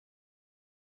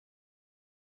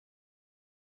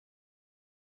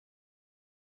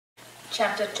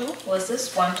chapter 2,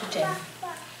 verses 1 to 10.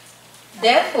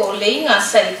 Therefore, laying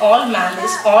aside all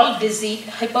malice, all deceit,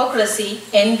 hypocrisy,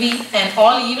 envy, and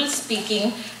all evil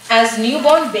speaking, as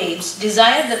newborn babes,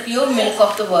 desire the pure milk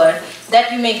of the word,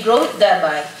 that you may grow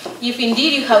thereby, if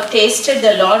indeed you have tasted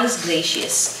the Lord is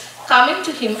gracious. Coming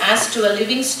to him as to a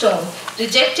living stone,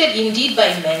 rejected indeed by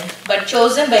men, but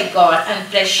chosen by God and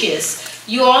precious,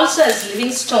 you also as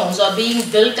living stones are being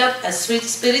built up a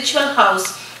spiritual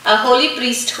house, a holy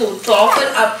priesthood, to offer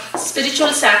up spiritual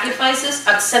sacrifices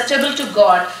acceptable to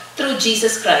God through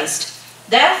Jesus Christ.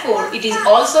 Therefore, it is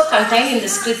also contained in the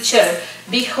scripture,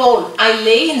 Behold, I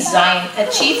lay in Zion a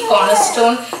chief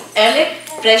cornerstone, elect,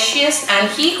 precious, and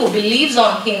he who believes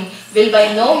on him will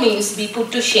by no means be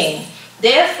put to shame.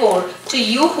 Therefore, to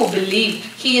you who believe,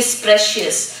 he is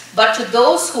precious. But to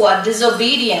those who are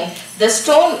disobedient, the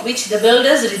stone which the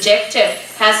builders rejected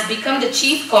has become the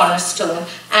chief cornerstone,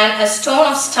 and a stone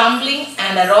of stumbling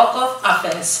and a rock of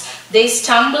offense. They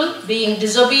stumble, being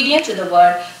disobedient to the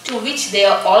word, to which they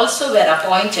also were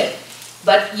appointed.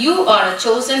 But you are a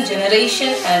chosen generation,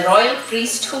 a royal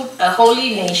priesthood, a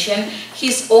holy nation,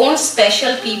 his own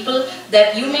special people,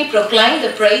 that you may proclaim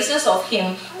the praises of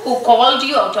him who called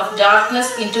you out of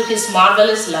darkness into his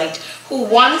marvelous light, who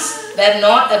once were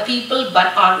not a people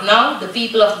but are now the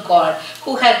people of God,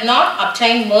 who had not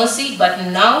obtained mercy but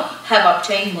now have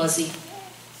obtained mercy.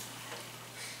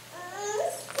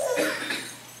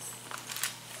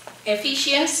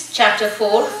 Ephesians chapter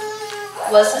 4,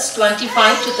 verses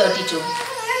 25 to 32.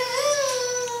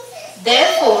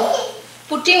 Therefore,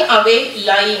 putting away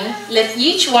lying, let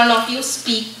each one of you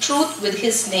speak truth with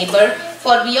his neighbor,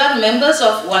 for we are members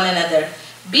of one another.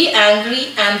 Be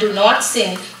angry and do not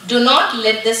sin. Do not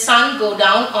let the sun go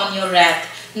down on your wrath,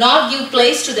 nor give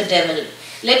place to the devil.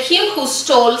 Let him who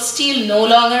stole steal no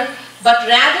longer, but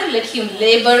rather let him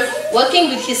labor, working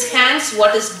with his hands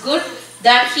what is good,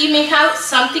 that he may have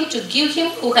something to give him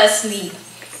who has need.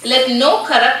 Let no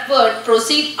corrupt word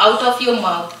proceed out of your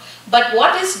mouth, but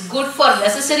what is good for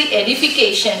necessary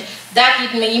edification, that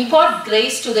it may impart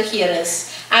grace to the hearers.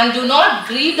 And do not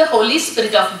grieve the Holy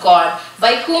Spirit of God,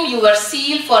 by whom you were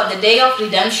sealed for the day of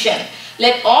redemption.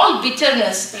 Let all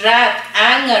bitterness, wrath,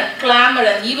 anger, clamor,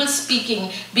 and evil speaking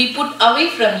be put away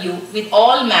from you with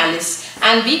all malice,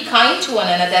 and be kind to one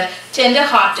another,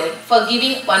 tender-hearted,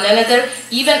 forgiving one another,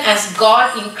 even as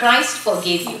God in Christ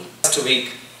forgave you. First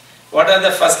week. What are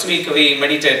the first week we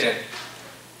meditated?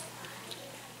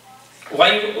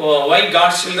 Why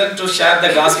God's children to share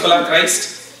the gospel of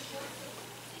Christ?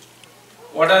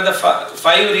 What are the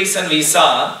 5 reasons we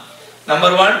saw?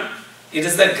 Number 1, it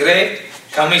is the Great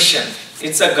Commission.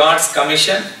 It's a God's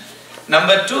commission.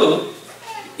 Number 2,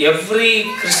 every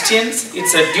Christians,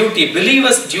 it's a duty,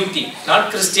 believers' duty,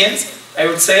 not Christians. I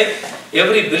would say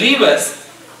every believers,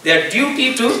 their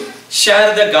duty to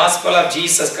share the gospel of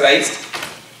Jesus Christ.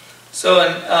 So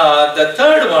the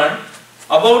third one,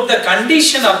 about the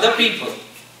condition of the people.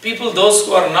 People, those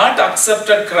who are not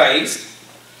accepted Christ,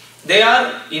 they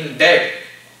are in dead.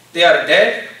 They are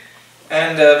dead,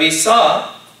 and we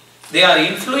saw they are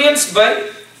influenced by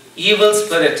evil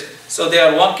spirit. So they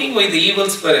are walking with the evil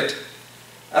spirit.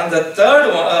 And the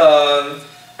third one,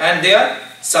 and they are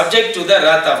subject to the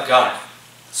wrath of God.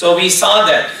 So we saw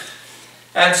that.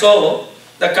 And so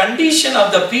the condition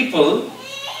of the people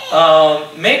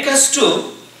make us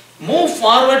to move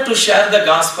forward to share the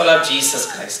gospel of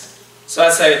Jesus Christ. So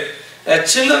as a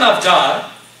children of God,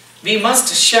 we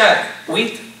must share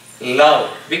with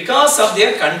love because of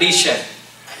their condition.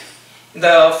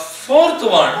 The fourth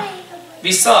one,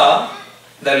 we saw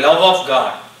the love of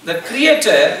God. The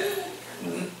Creator,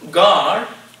 God,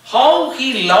 how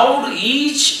He loved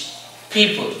each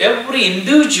people, every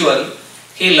individual,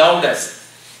 He loved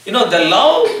us. You know, the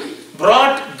love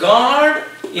brought God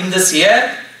in this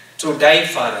earth to die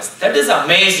for us. That is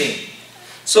amazing.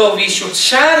 So we should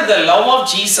share the love of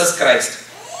Jesus Christ.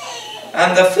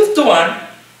 And the fifth one,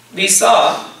 we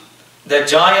saw the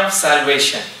joy of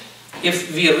salvation.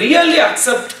 If we really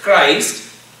accept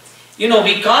Christ, you know,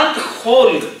 we can't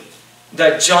hold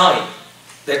the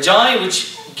joy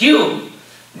which give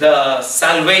the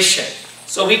salvation.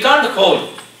 So we can't hold.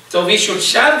 So we should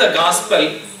share the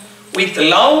gospel with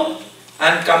love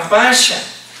and compassion.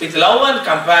 With love and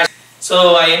compassion.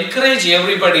 So I encourage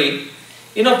everybody,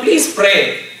 you know, please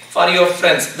pray for your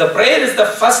friends. The prayer is the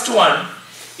first one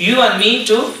you and me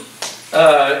to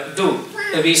do.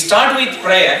 We start with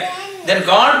prayer, then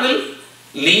God will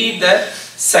lead the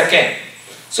second.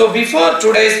 So before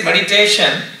today's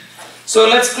meditation, so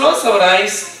let's close our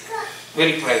eyes,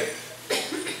 we'll pray.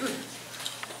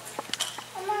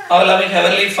 Our loving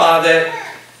Heavenly Father,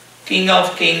 King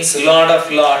of Kings, Lord of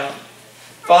Lords,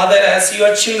 Father, as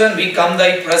your children, we come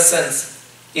thy presence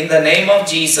in the name of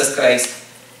Jesus Christ.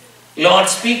 Lord,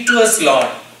 speak to us,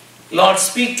 Lord. Lord,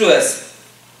 speak to us.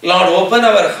 Lord, open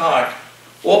our heart.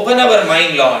 Open our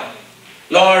mind, Lord.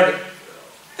 Lord,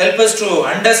 help us to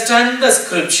understand the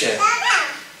scripture.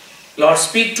 Lord,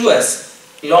 speak to us.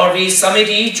 Lord, we submit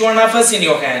each one of us in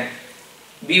your hand.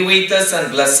 Be with us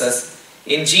and bless us.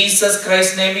 In Jesus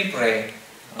Christ's name we pray.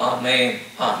 Amen.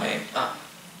 Amen. Amen.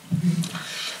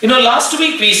 You know, last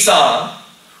week we saw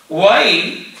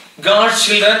why God's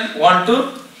children want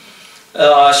to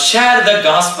share the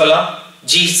gospel of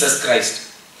Jesus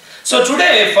Christ. So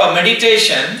today for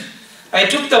meditation, I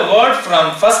took the word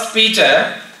from 1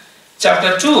 Peter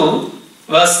chapter 2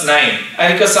 verse 9.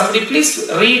 I request somebody please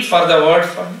read for the word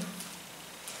from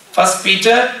 1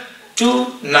 Peter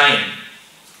 2 9.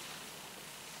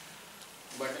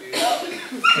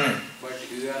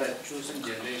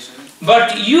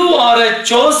 But you are a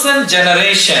chosen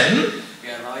generation,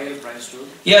 a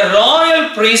royal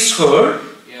priesthood,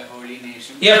 a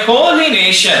holy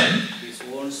nation,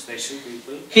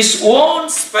 his own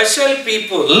special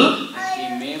people,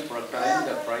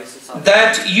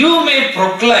 that you may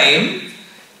proclaim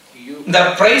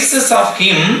the praises of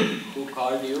him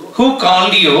who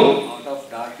called you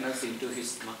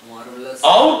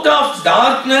out of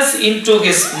darkness into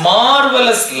his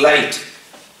marvelous light.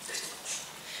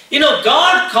 You know,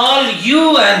 God called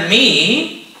you and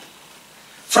me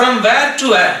from where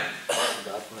to where?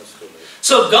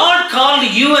 So God called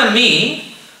you and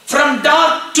me from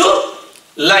dark to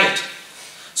light.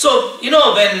 So, you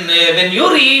know, when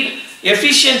you read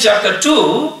Ephesians chapter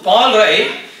 2, Paul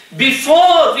writes,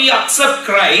 before we accept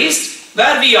Christ,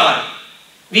 where we are?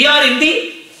 We are in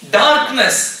the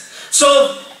darkness.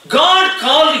 So God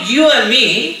called you and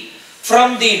me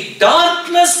from the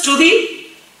darkness to the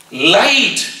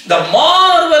light. The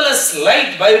marvelous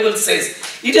light, Bible says.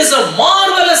 It is a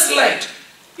marvelous light.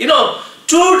 You know,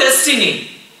 two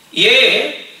destiny.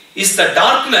 A is the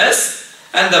darkness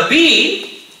and the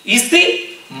B is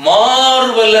the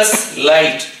marvelous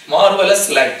light. Marvelous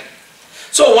light.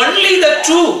 So only the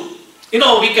two, you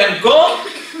know, we can go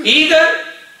either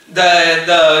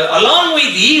along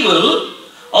with evil,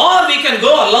 or we can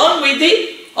go along with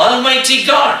the Almighty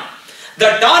God.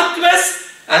 The darkness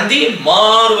and the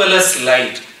marvelous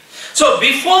light. So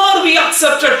before we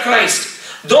accepted Christ,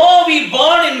 though we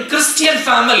born in Christian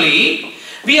family,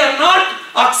 we are not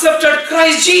accepted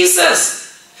Christ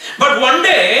Jesus. But one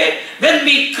day, when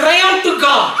we cry out to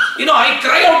God, you know, I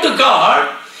cry out to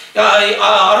God,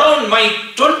 around my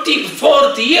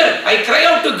 24th year, I cry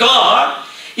out to God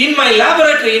in my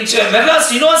laboratory in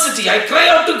Madras University. I cry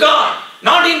out to God,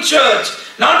 not in church,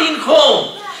 not in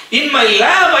home. In my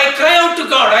lab, I cry out to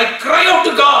God. I cry out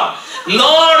to God.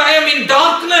 Lord, I am in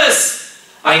darkness.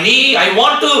 I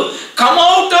want to come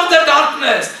out of the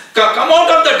darkness. Come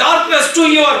out of the darkness to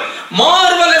your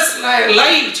marvelous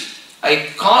light.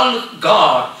 I call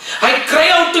God. I cry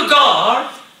out to God.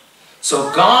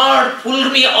 So God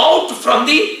pulled me out from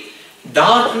the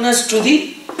darkness to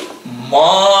the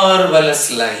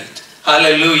marvelous light.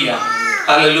 Hallelujah.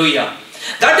 Hallelujah.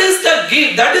 That is the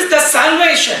gift. That is the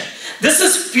salvation. This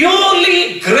is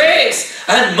purely grace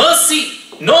and mercy.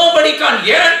 Nobody can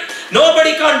earn.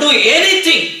 Nobody can do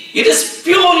anything. It is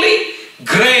purely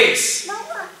grace.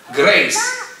 Grace.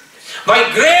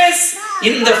 By grace,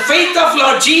 in the faith of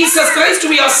Lord Jesus Christ,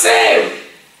 we are saved.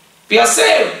 We are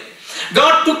saved.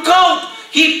 God took out,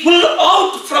 He pulled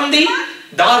out from the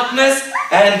darkness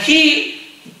and He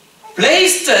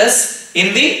placed us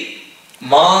in the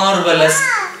marvelous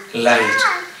light.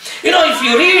 You know, if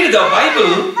you read the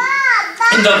Bible,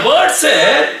 in the word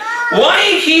said,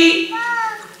 why He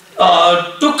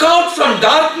took out from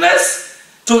darkness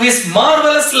to His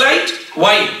marvelous light?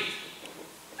 Why?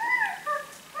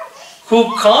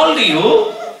 Who called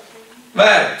you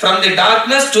where? From the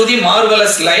darkness to the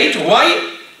marvelous light.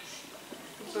 Why?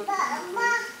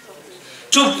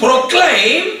 To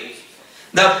proclaim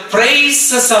the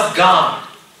praises of God.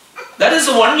 That is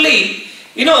only,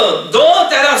 you know, though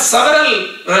there are several,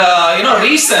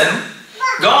 reasons,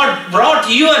 God brought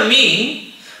you and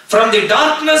me from the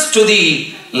darkness to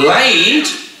the light.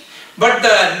 But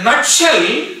the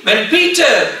nutshell, when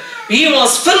Peter, he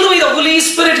was filled with the Holy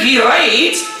Spirit, he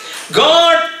writes,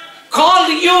 God called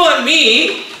you and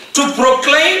me to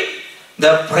proclaim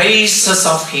the praises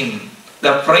of Him.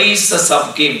 The praises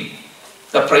of Him.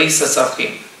 The praises of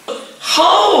Him.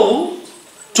 How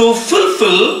to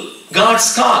fulfill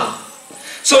God's call?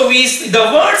 So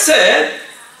the word said,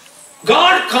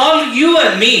 God called you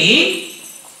and me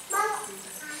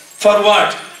for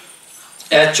what?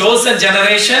 A chosen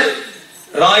generation,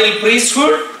 royal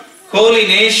priesthood, holy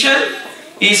nation,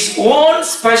 His own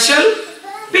special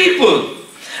people.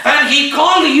 And He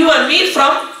called you and me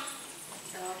from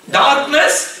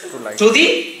darkness to the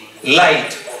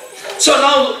light. So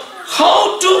now, how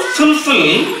to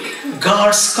fulfill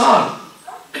God's call?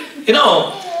 You know,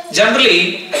 generally,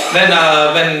 when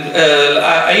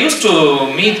I used to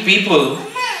meet people,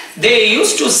 they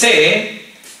used to say,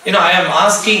 you know, I am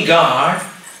asking God,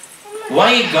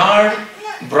 why God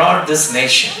brought this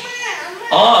nation?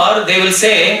 Or they will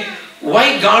say, why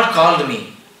God called me?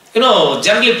 You know,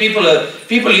 generally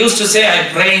people used to say, I am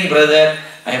praying, brother,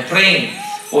 I am praying.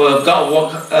 Oh, God,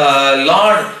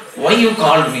 Lord, why you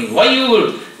called me? Why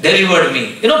you delivered me?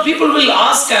 You know, people will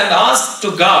ask to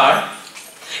God.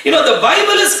 You know, the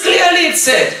Bible is clearly it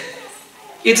said.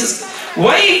 It is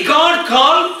why God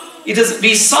called. It is,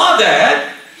 we saw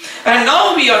that, and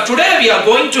now today we are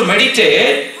going to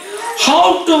meditate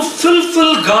how to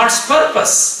fulfill God's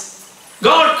purpose.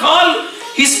 God called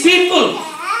His people.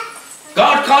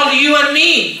 God called you and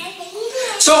me.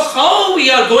 So how we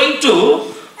are going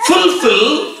to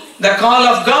fulfill the call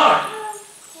of God?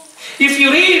 If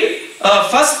you read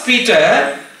 1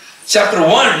 Peter chapter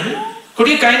 1, could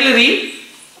you kindly read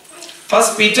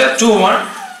 1 Peter 2:1?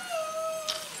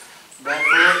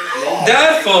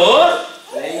 Therefore,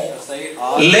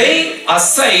 laying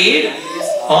aside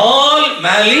all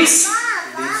malice,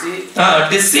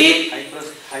 deceit,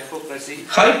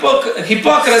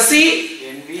 hypocrisy,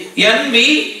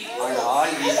 envy,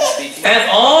 and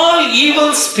all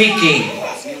evil speaking.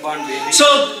 So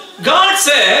God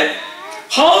said,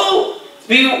 how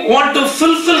we want to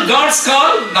fulfill God's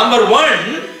call? Number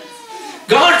one,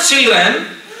 God's children,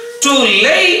 to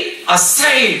lay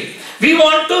aside. We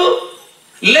want to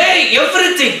lay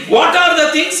everything. What are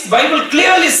the things? Bible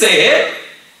clearly say,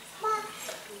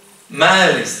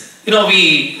 malice. You know,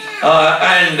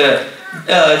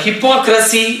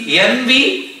 hypocrisy,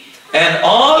 envy, and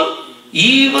all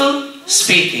evil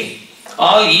speaking.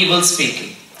 All evil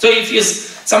speaking. So if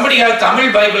somebody have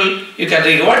Tamil Bible, you can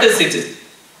read. What is it?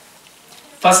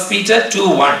 1 Peter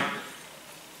 2:1.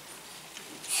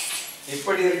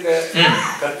 இப்படி இருக்க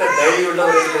கர்த்தர்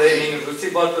தயவுள்ளவர் என்பதை நீங்கள் ருசி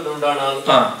பார்த்தது உண்டானால்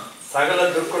சகல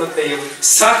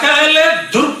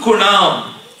துர்க்குணம்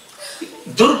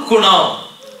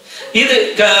இது,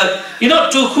 you know,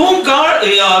 to whom God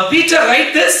Peter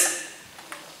write this?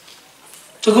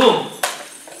 To whom?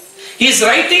 He is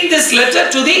writing this letter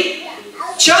to the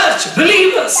church,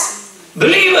 believers.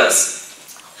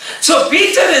 So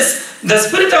Peter the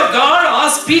Spirit of God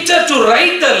asked Peter to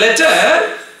write the letter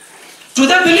to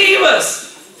the believers.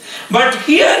 But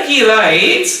here he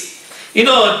writes, you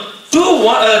know, to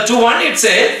one it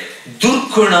says,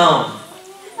 Durkunam.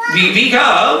 We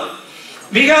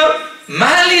have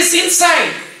malice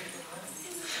inside.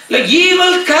 Like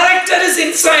evil character is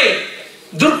inside.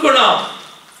 Durkunam.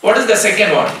 What is the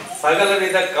second one?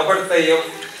 Sagalavida kabadthayam.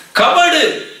 Kabadu.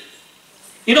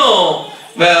 You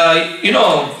know,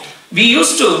 we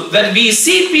used to, when we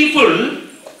see people,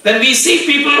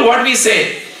 what we say?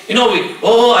 You know,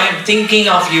 oh, I am thinking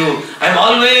of you. I am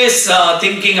always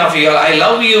thinking of you. I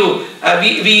love you.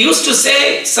 We used to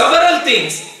say several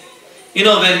things. You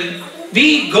know, when we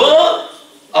go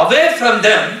away from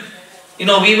them, you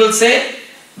know, we will say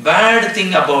bad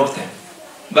thing about them.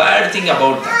 Bad thing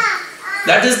about them.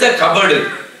 That is the kabadu.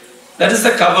 That is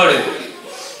the kabadu.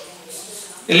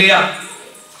 Ilya.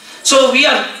 So we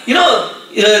are, you know,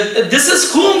 this is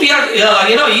whom we are,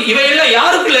 you know, இவையெல்லாம்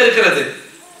யாருக்குள்ள இருக்கிறது?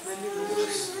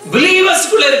 Believers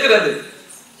குள்ள இருக்கிறது.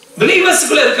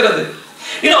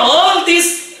 You know, all these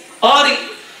are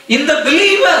in the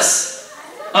believers.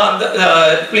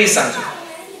 Please answer.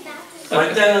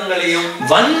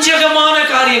 வஞ்சகமான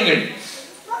காரியங்கள்.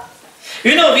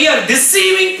 You know, we are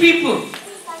deceiving people.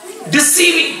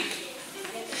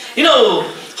 You know,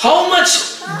 how much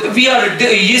we are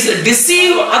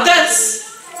deceive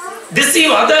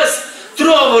others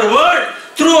through our word,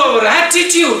 through our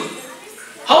attitude.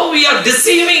 How we are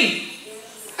deceiving.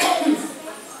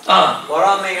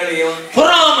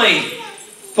 பொறாமை.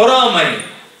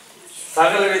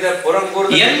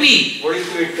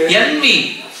 envy.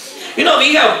 You know, we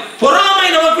have பொறாமை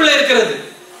நமக்குள்ள இருக்கிறது.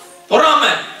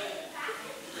 பொறாமை.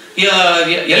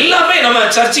 எல்லாமே நம்ம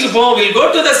சர்ச்சுக்கு போவோம். We'll go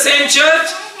to the same church.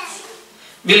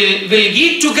 We'll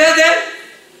eat together.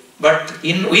 But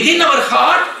within our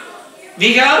heart, we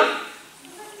have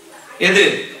எது?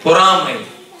 பொறாமை.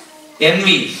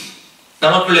 envy.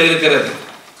 நமக்குள்ள இருக்கிறது.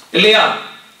 இல்லையா?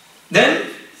 Then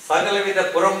சகலவித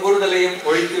புறங்கூறுதலையும்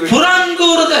ஒழித்துவிட்டு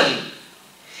புறங்கூறுதல்.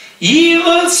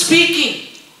 Evil speaking.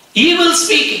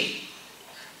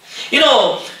 You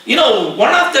know,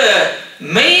 one of the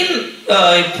main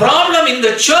problem in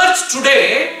the church today,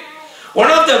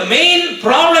 one of the main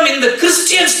problem in the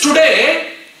Christians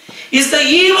today is the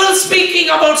evil speaking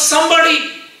about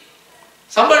somebody.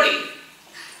 Somebody.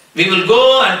 We will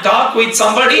go and talk with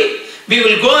somebody. We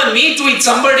will go and meet with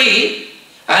somebody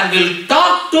and we'll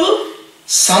talk to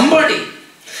somebody.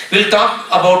 We'll talk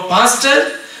about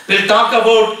pastor. We'll talk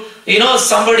about,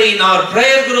 somebody in our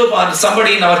prayer group or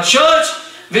somebody in our church.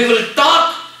 We will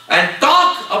talk and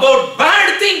talk about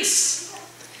bad things.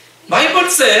 Bible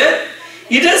says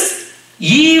it is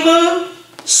evil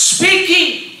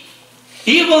speaking.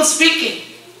 Evil speaking.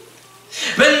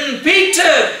 When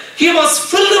Peter, he was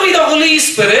filled with the Holy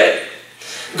Spirit,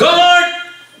 God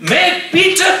made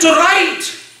Peter to write.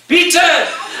 Peter,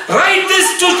 write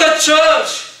this to the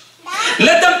church.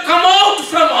 Let them come out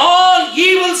from all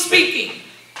evil speaking.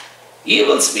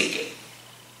 Evil speaking.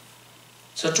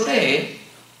 So today,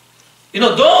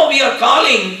 though we are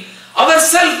calling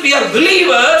ourselves, we are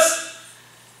believers,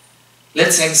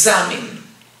 let's examine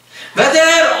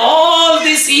whether all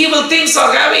these evil things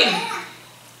are having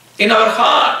in our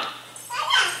heart.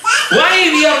 Why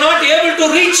we are not able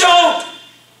to reach out?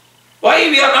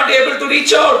 Why we are not able to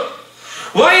reach out?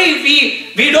 Why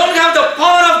we don't have the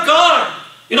power of God?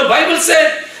 Bible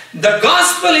said the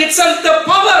gospel itself the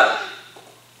power.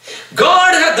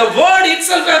 God had the word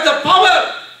itself has the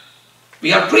power.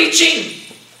 We are preaching.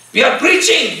 We are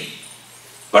preaching.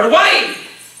 But why?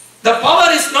 The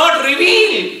power is not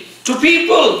revealed to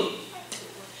people.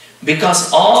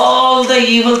 Because all the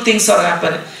evil things are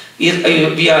happening.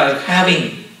 We are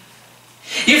having.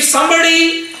 If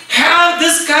somebody have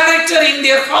this character in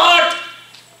their heart,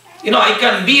 I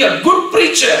can be a good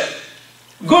preacher.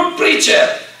 Good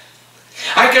preacher.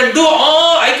 I can do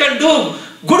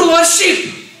good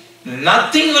worship.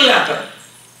 Nothing will happen.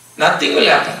 Nothing will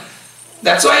happen.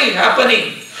 That's why it's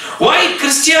happening. Why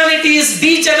Christianity is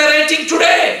degenerating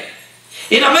today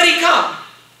in America?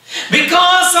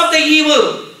 Because of the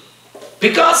evil.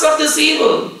 Because of this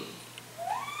evil.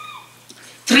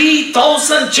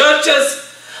 3,000 churches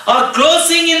are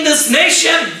closing in this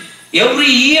nation every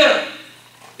year.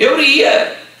 Every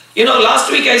year.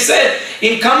 Last week I said,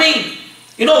 in coming,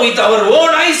 with our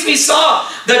own eyes we saw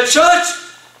the church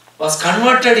was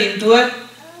converted into a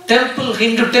temple,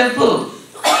 Hindu temple.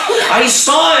 I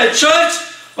saw a church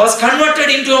was converted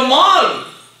into a mall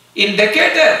in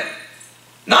Decatur.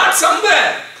 Not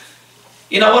somewhere.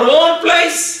 In our own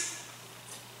place.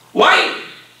 Why?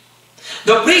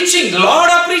 The preaching, lot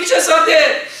of preachers are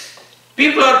there.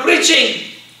 People are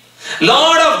preaching.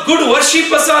 Lot of good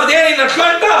worshippers are there in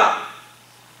Atlanta.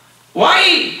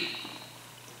 Why?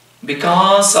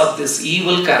 Because of this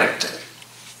evil character.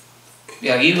 We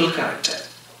are evil character.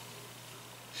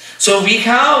 So we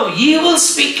have evil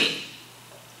speaking.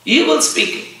 Evil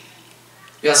speaking.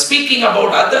 We are speaking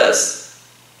about others.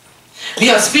 We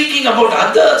are speaking about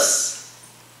others.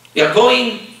 We are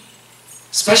going,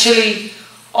 especially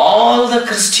all the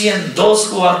Christian, those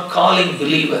who are calling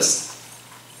believers.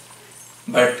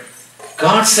 But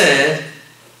God said,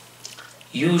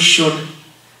 you should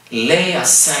lay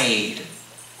aside.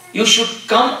 You should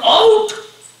come out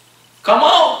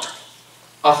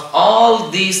of all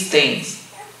these things.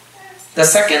 The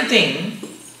second thing,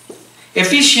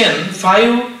 Ephesians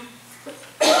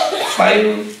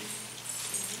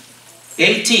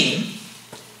 5:18,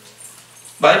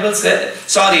 Bible said,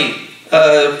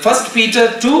 1 Peter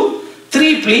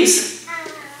 2:3 please.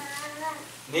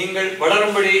 நீங்கள்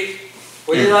வளரும்படி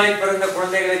புதிதாய் பிறந்த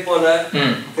குழந்தைகளைப் போல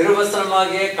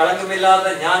திருவசனமாகிய களங்கமில்லாத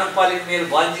ஞானப்பாலின் மேல்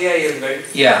வாஞ்சியாய் இருங்கள்.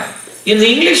 Yeah. In the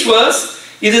English verse,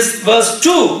 it is verse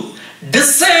 2.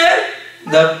 Desire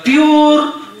the pure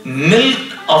milk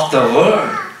of the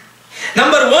word.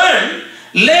 Number 1,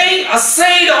 laying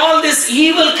aside all this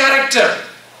evil character.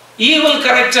 Evil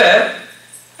character.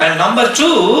 And number 2,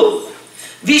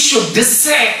 we should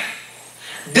desire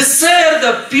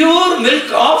the pure milk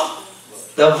of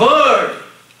the word.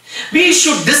 We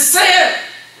should desire.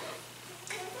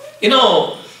 We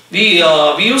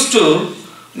used to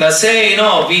say,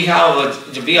 we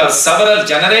have several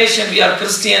generations, we are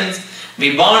Christians, we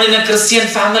born in a Christian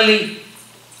family.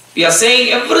 We are saying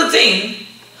everything,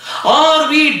 or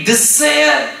we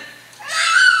desire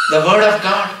the word of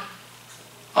God,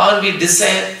 or we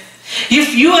desire. If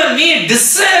you and me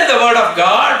desire the word of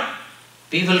God,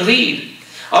 we will read.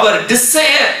 Our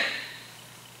desire,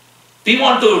 we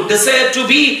want to desire to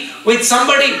be with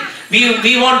somebody.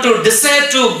 We want to desire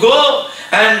to go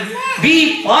and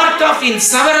be part of in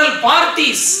several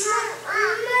parties.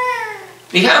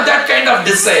 We have that kind of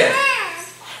desire.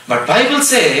 But Bible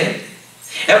says,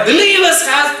 a believer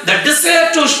has the desire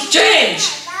to change.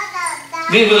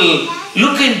 We will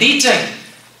look in detail.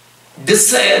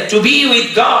 desire to be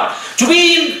with God, to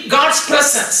be in God's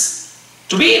presence.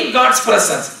 To be in God's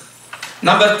presence.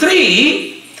 Number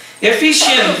 3,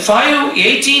 Ephesians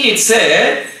 5:18 it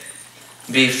said,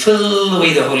 be filled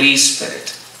with the Holy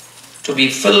Spirit. To be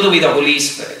filled with the Holy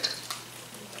Spirit.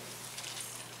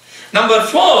 Number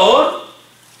 4,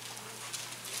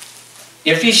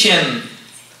 Ephesians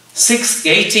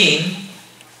 6:18,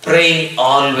 praying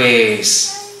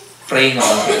always. Praying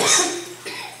always.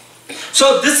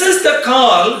 So this is the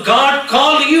call God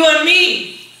called you and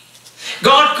me.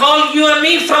 God called you and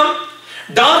me from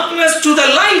darkness to the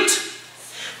light,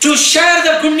 to share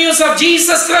the good news of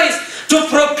Jesus Christ, to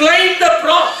proclaim the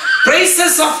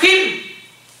praises of Him.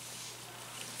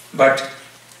 But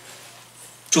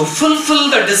to fulfill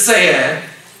the desire,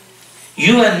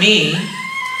 you and me,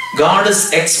 God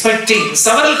is expecting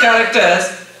several characters.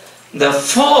 The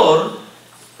 4,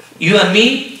 you and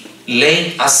me,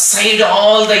 laying aside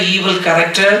all the evil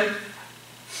character.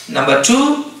 Number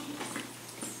 2,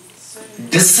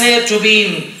 desire to be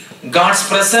in God's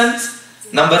presence.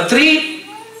 Number 3,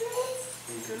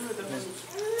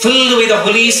 filled with the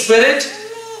Holy Spirit.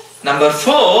 Number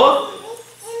 4,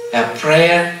 a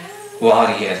prayer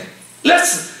warrior.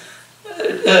 Let's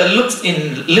look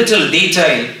in little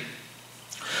detail.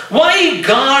 Why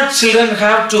God's children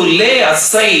have to lay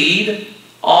aside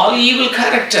all evil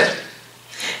character?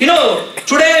 You know,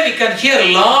 today we can hear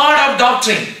a lot of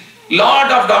doctrine.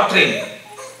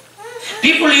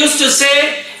 People used to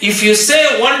say, if you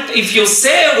saved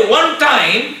one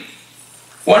time,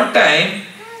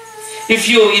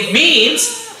 it means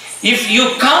if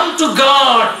you come to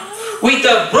God with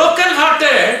a broken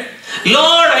hearted,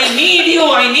 Lord, I need you,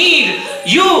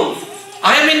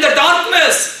 I am in the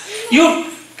darkness. You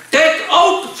take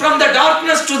out from the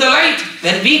darkness to the light.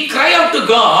 When we cry out to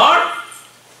God,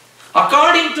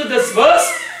 according to this verse,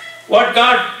 what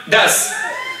God does,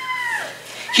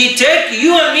 He takes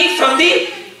you and me from the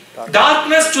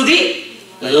darkness to the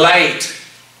light.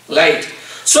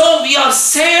 So we are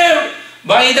saved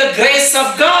by the grace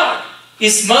of God,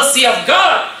 His mercy of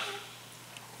God.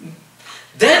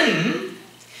 Then,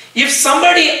 if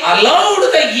somebody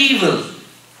allowed the evil,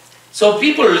 so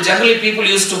generally people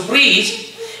used to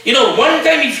preach, you know, one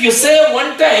time, if you say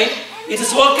one time, it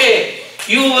is okay.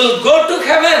 You will go to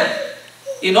heaven.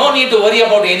 You don't need to worry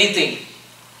about anything.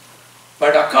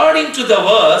 But according to the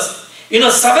verse, you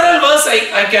know, several verses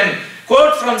I can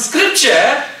quote from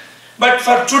scripture, but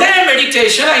for today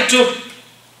meditation, I took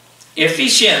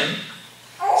Ephesians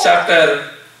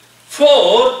chapter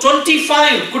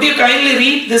 4:25. Could you kindly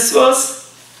read this verse?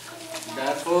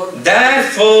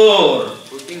 Therefore,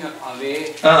 putting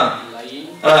away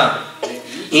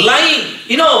lying.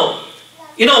 You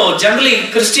know, generally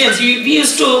Christians, we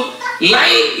used to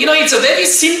lie. You know, it's a very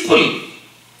simple.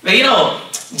 You know,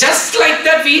 just like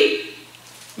that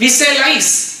we say lies.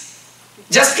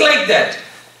 Just like that.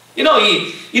 You know,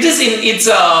 it is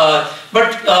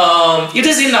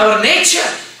in our nature.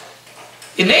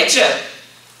 In nature,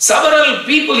 several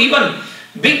people, even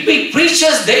big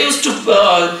preachers, they used to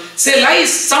say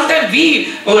lies. Sometimes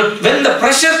when the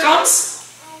pressure comes,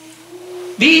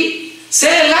 we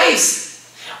say lies.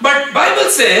 But Bible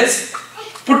says,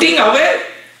 putting away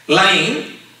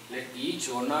lying. Let each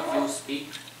one of you speak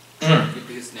with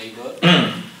his neighbor,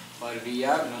 for we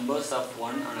are members of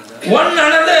one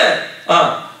another.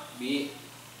 Be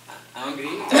angry,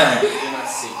 do not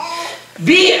sin.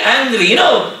 Be angry. You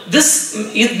know,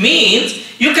 it means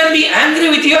you can be angry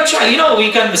with your child. You know,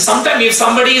 sometimes if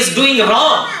somebody is doing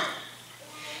wrong,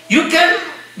 you can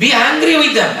be angry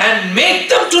with them and make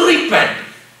them to repent.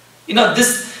 You know,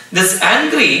 this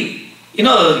angry, you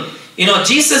know,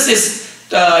 Jesus is,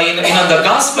 in the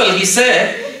gospel, he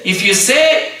said, if you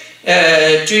say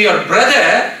to your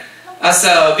brother as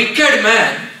a wicked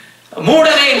man,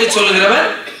 மூடனே என்று சொல்லுகிறவன்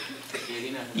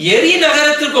எரி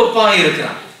நகரத்திற்கு ஒப்பாய்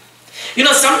இருக்கிறான். You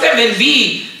know, sometimes when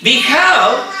we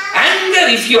have anger,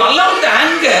 if you allow the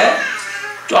anger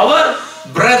to our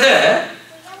brother,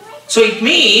 so it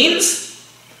means,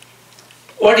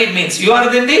 what it means? You are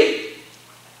in the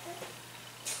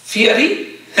fiery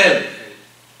hell.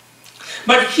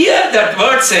 But here that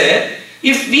word said,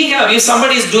 if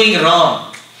somebody is doing wrong,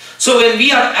 so when we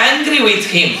are angry with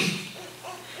him,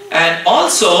 and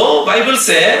also Bible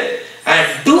said, and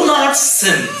do not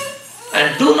sin.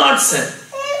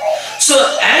 So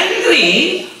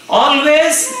angry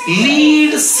always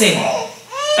leads sin.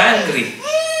 Angry.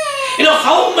 You know,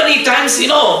 how many times,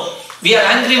 we are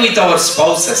angry with our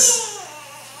spouses.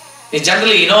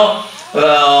 Generally,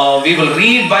 we will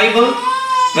read Bible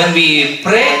when we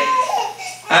pray,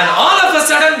 and all of a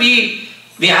sudden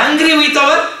we are angry with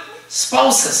our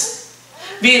spouses.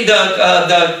 the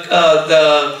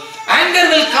anger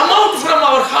will come out from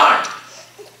our heart.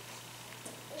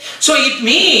 So it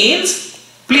means,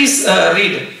 please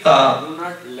read. Do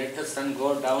not let the sun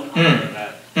go down on your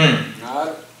wrath,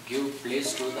 nor give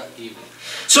place to the evil.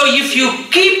 So if you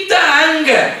keep the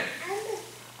anger,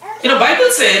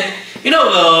 Bible said,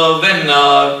 when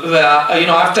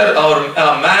after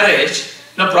our marriage,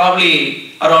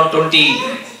 probably around 20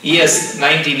 years,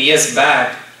 19 years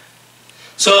back.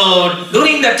 So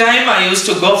during that time I used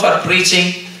to go for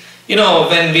preaching.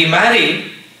 When we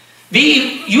married,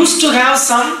 we used to have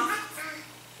some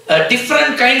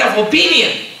different kind of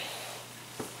opinion.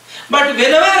 But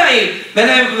whenever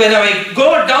I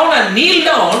go down and kneel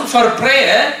down for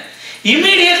prayer,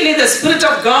 immediately the Spirit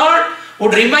of God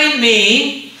would remind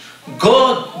me,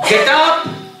 go, get up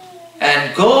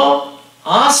and go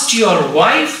ask your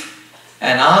wife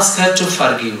and ask her to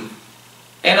forgive.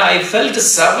 And I felt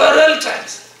several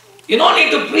times. You don't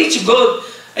need to preach, go.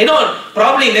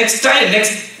 Probably next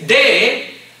day,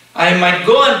 I might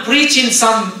go and preach in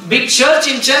some big church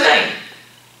in Chennai.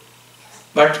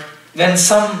 But when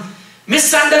some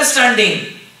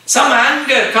misunderstanding, some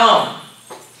anger come,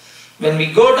 when we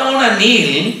go down and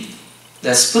kneel,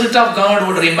 the Spirit of God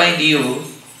would remind you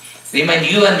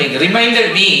and me,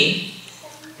 reminded me,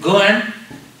 go and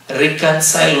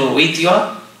reconcile with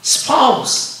your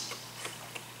spouse.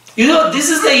 This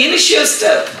is the initial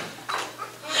step.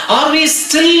 Are we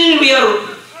still, we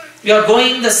are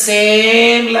going the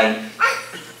same line?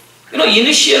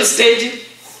 Initial stage,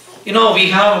 we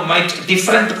have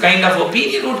different kind of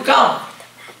opinion would come.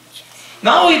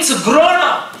 Now it's grown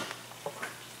up.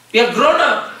 We are grown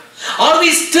up. Are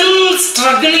we still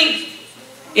struggling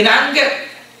in anger?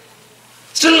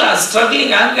 Still are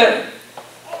struggling anger.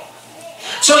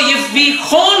 So if we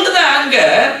hold the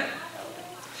anger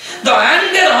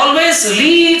always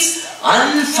leads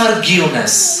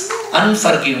unforgiveness.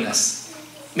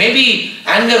 Maybe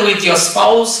anger with your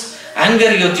spouse,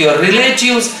 anger with your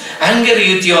relatives, anger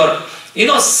with your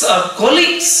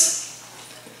colleagues.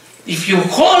 If you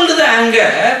hold the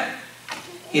anger,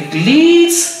 it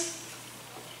leads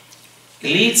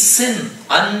sin,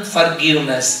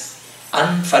 unforgiveness.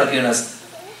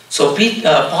 So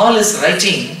Paul is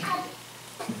writing,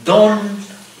 do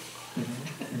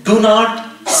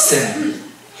not sin.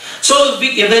 So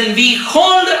when we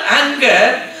hold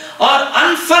anger or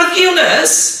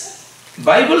unforgiveness,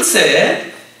 Bible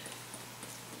said,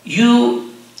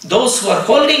 those who are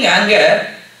holding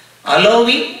anger,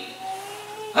 allowing,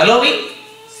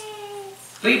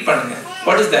 read பண்ணுங்க.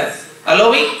 What is that?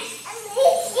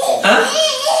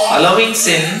 Allowing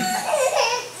sin,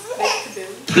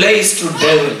 place to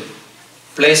devil.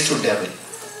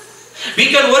 We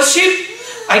can worship,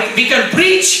 we can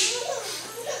preach,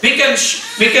 we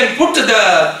can put the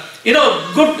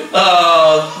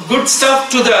good stuff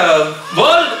to the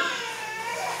world,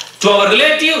 to our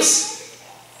relatives,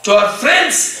 to our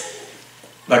friends.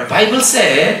 But Bible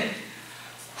said,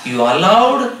 you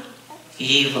allowed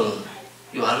evil.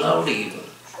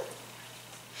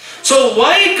 So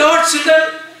why God's children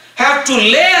have to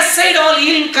lay aside all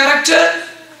evil character?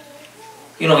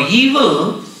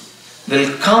 Evil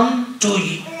will come to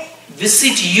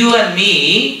visit you and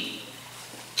me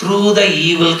through the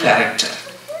evil character.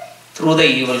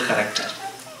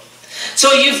 So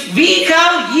if we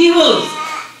have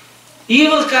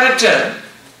evil character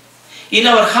in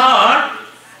our heart,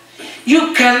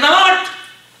 you cannot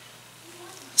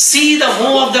see the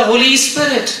move of the Holy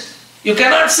Spirit.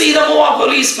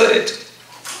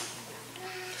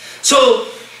 So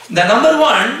the number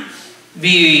one,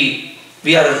 we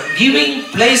are giving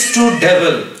place to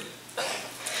devil.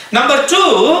 Number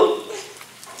two,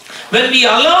 when we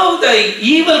allow the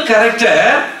evil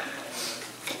character,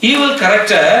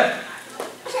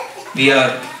 we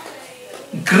are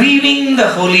grieving the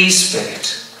Holy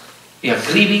Spirit.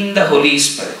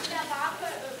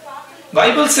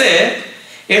 Bible says,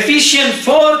 Ephesians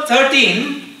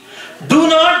 4:13, do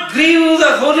not grieve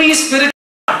the Holy Spirit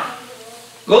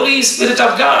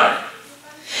of God.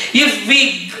 If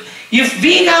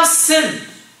we have sin,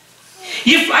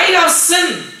 if I have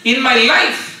sin in my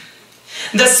life,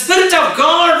 the Spirit of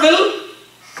God will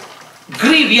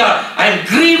grieve. I am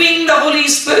grieving the Holy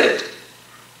Spirit.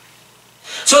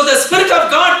 So the Spirit of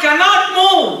God cannot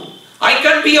move. I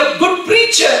can be a good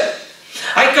preacher.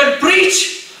 I can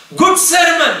preach good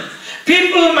sermon.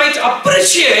 People might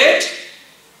appreciate,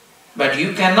 but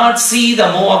you cannot see the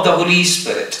move of the Holy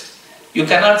Spirit.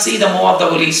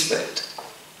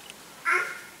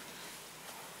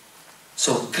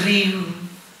 So grieve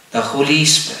the Holy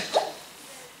Spirit.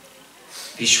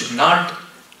 We should not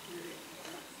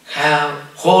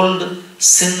hold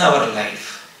sin in our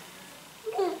life.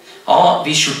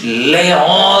 we should lay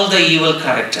all the evil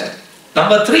character.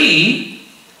 Number 3,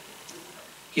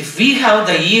 if we have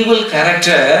the evil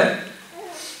character,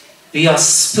 we are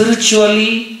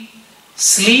spiritually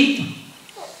asleep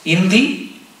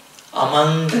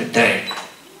among the dead.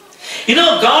 You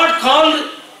know, God called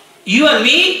you and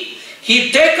me,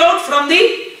 He take out from the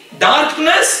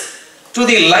darkness to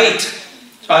the light.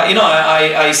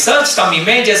 I searched some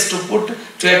images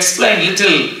to explain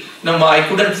little. No, I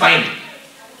couldn't find.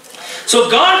 So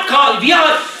God called,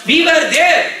 we were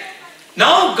there.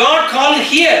 Now God called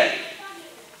here.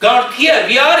 God here,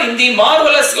 we are in the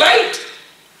marvelous light.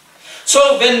 So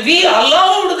when we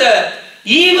allowed the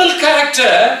evil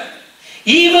character,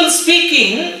 evil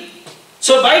speaking,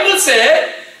 so Bible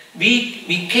said,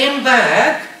 we came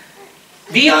back,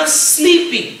 we are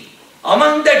sleeping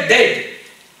among the dead.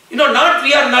 We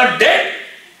are not dead,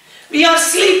 we are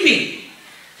sleeping.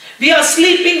 We are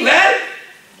sleeping where?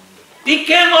 We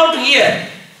came out here,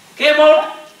 came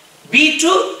out B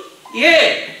to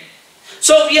A.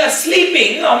 So we are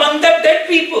sleeping among the dead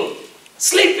people,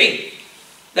 sleeping.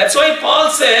 That's why Paul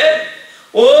said,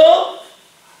 oh,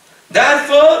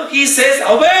 therefore he says,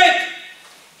 awake,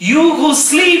 you who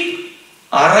sleep,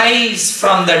 arise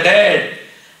from the dead,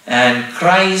 and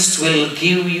Christ will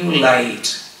give you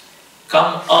light.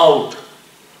 Come out.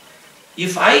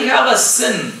 If I have a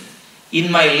sin in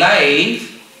my life,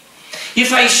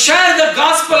 if I share the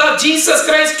gospel of Jesus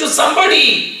Christ to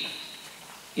somebody,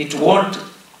 it won't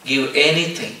give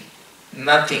anything.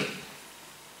 Nothing.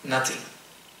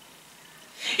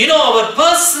 Our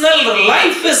personal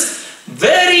life is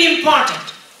very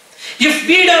important. If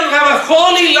we don't have a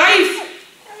holy life,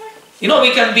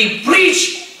 we can be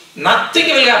preached, nothing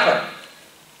will happen.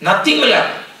 Nothing will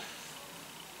happen.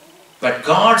 But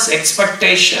God's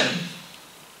expectation,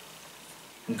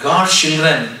 God's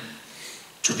children,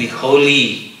 to be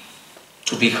holy,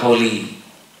 to be holy.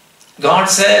 God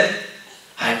said,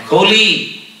 I am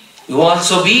holy, you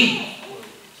also be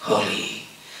holy.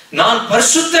 நான்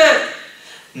பரிசுத்தர்,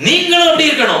 நீங்களும் அப்படி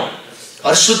இருக்கணும்.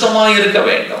 பரிசுத்தமாய் இருக்க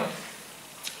வேண்டும்.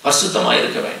 பரிசுத்தமாய்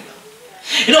இருக்க வேண்டும்.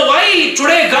 Why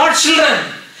today God's children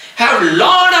have a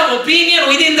lot of opinion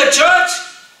within the church?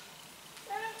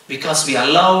 Because we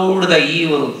allowed the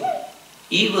evil.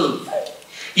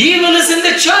 Evil is in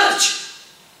the church.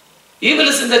 Evil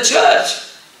is in the church.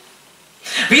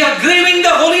 We are grieving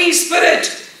the Holy Spirit.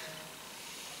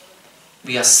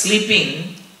 We are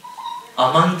sleeping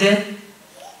among the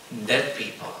dead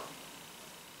people.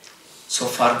 So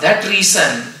for that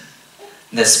reason,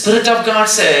 the Spirit of God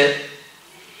said,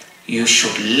 you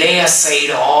should lay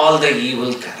aside all the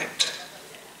evil character.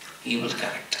 Evil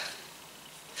character.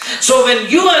 So when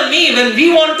you and me, when we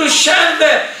want to share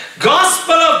the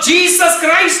gospel of Jesus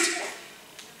Christ,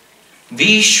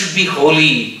 we should be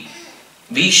holy.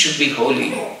 We should be holy.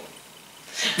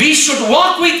 We should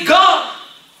walk with God.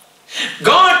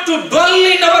 God to dwell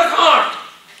in our heart.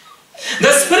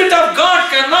 The Spirit of God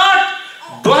cannot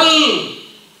dwell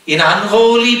in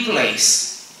unholy place.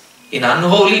 In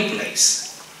unholy place.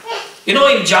 In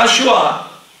Joshua,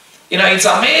 it's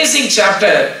amazing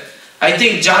chapter. I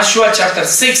think Joshua chapter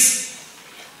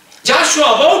 6. Joshua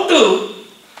about to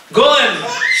go and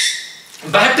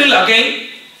battle again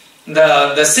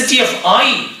the city of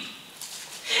Ai.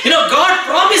 God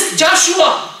promised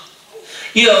Joshua,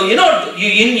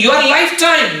 in your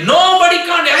lifetime, nobody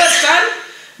can ever stand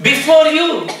before you.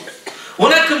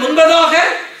 உனக்கு முன்பதாக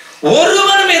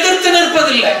ஒருவனும் எதிர்த்து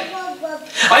நிற்பதில்லை.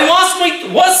 I was with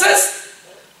verses.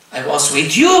 I was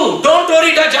with you. Don't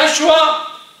worry, Joshua.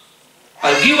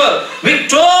 I'll give a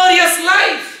victorious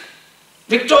life.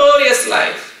 Victorious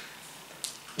life.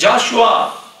 Joshua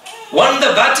won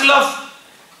the battle of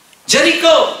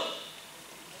Jericho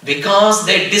because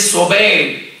they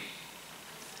disobeyed.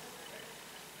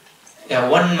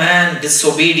 One man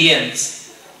disobedience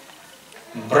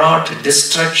brought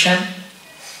destruction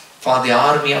for the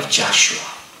army of Joshua.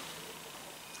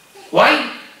 Why?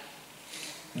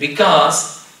 Because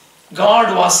God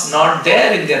was not there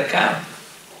in their camp.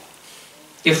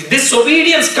 If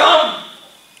disobedience come,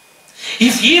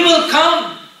 if evil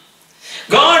come,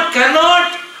 God cannot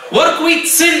work with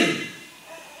sin.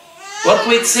 Work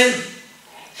with sin.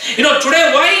 Today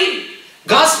why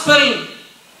gospel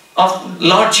of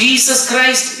Lord Jesus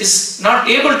Christ is not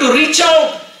able to reach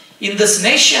out in this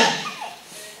nation?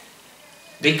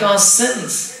 Because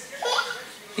sins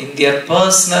in their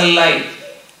personal life.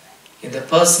 In their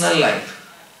personal life.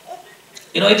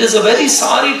 It is a very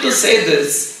sorry to say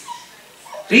this.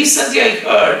 Recently I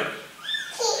heard,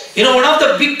 one of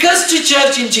the biggest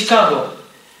church in Chicago,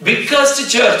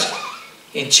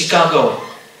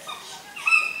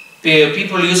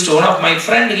 People used to, one of my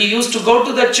friend, he used to go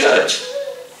to the church.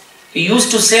 He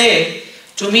used to say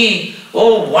to me,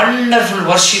 oh, wonderful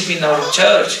worship in our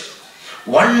church,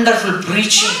 wonderful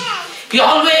preaching. He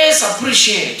always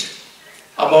appreciate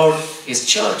about his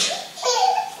church.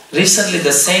 Recently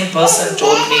the same person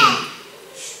told me,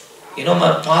 you know,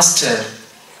 my pastor,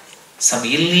 some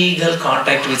illegal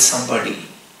contact with somebody.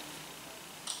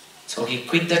 So he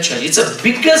quit the church. It's the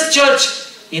biggest church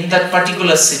in that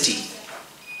particular city.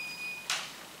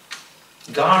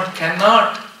 God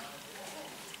cannot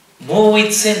move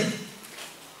with sin.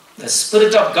 The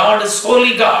Spirit of God is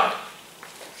holy God.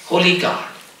 Holy God.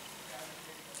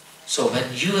 So when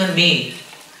you and me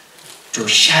to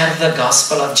share the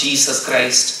gospel of Jesus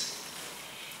Christ,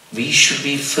 we should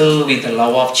be filled with the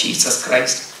love of Jesus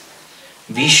Christ.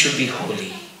 We should be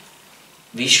holy.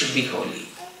 We should be holy.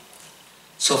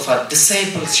 So for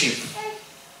discipleship,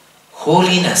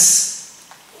 holiness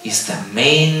is the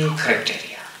main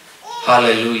criteria.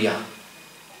 Hallelujah.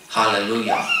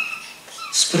 Hallelujah.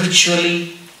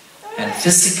 Spiritually and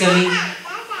physically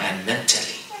and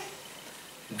mentally.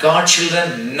 God's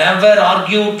children never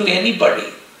argue to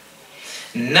anybody.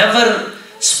 Never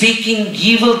speaking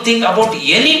evil thing about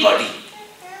anybody.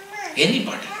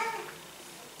 Anybody.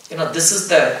 You know, this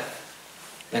is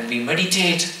when we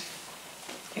meditate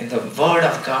in the Word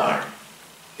of God,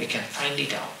 we can find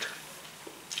it out.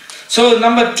 So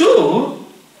number 2,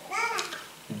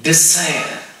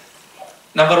 desire.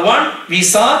 Number 1, we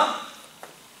saw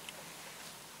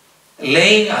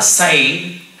laying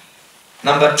aside.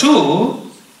 Number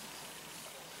 2,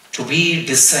 to be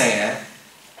desire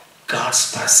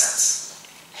God's presence.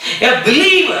 A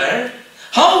believer,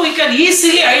 how we can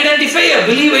easily identify a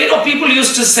believer? You know, people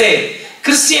used to say,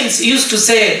 Christians used to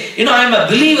say, you know, I am a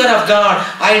believer of God.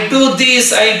 I do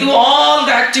this, I do all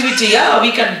the activity. Yeah,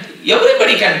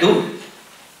 everybody can do.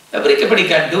 Everybody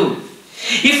can do.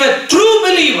 If a true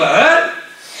believer,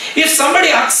 if somebody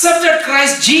accepted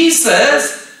Christ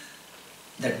Jesus,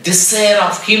 the desire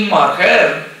of him or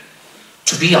her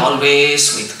to be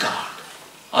always with God.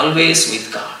 Always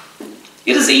with God.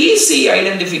 It is easy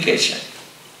identification.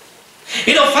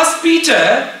 You know, 1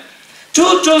 Peter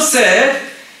 2:2 said,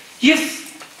 if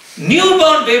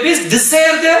newborn babies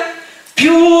desire the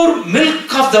pure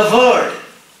milk of the word.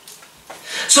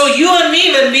 So you and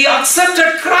me, when we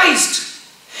accepted Christ,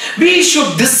 we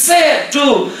should desire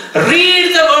to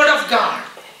read the word of God.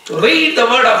 To read the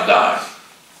word of God.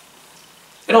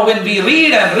 You know, when we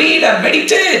read and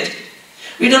meditate,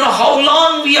 we don't know how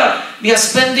long we are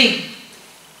spending.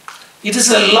 It is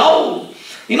a love.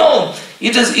 You know,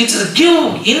 it is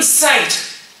give insight.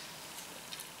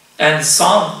 And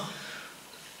Psalm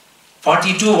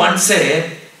 42:1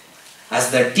 said, as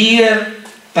the deer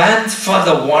pants for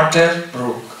the water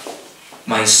brook,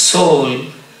 my soul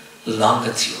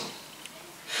longeth you.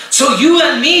 So you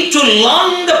and me to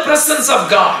long the presence of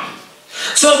God.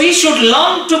 So we should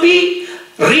long to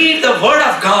read the word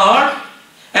of God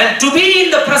and to be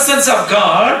in the presence of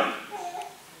God.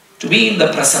 To be in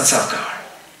the presence of God.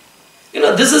 You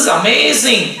know, this is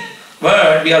amazing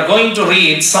word. We are going to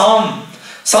read Song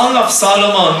of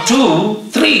Solomon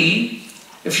 2:3.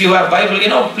 If you have Bible, you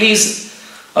know, please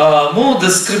move to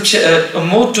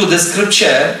the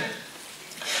scripture.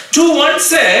 2:1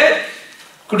 said,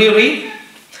 could you read?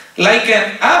 Like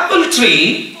an apple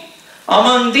tree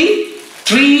among the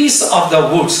trees of the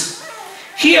woods.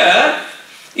 Here,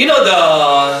 you know,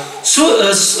 the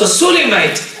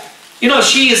Sulamite, you know,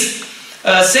 she is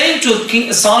saying to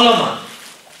King Solomon,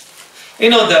 you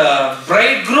know, the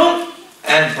bridegroom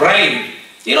and bride,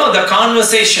 you know, the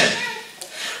conversation.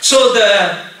 So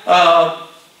the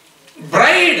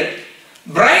bride,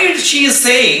 she is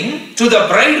saying to the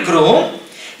bridegroom,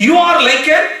 you are like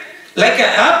an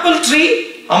apple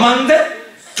tree among the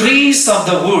trees of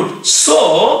the wood.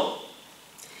 So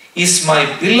is my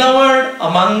beloved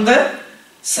among the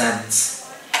sons.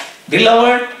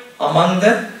 Beloved among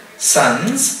the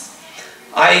sons.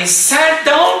 I sat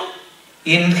down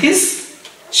in his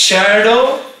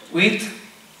shadow with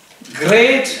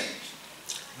great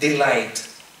delight.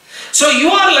 So you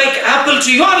are like apple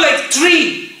tree, you are like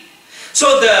tree.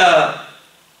 So the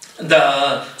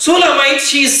Sulamite,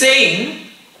 she is saying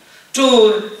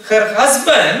to her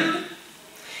husband,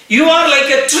 you are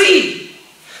like a tree.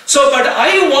 So, but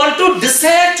I want to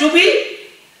desire to be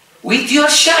with your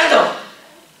shadow.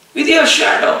 With your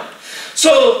shadow.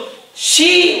 So,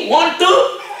 she want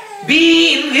to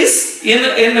be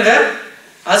in her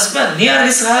husband, near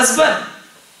his husband.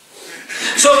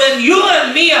 So when you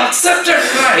and me accepted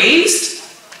Christ,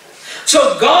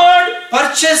 so God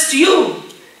purchased you.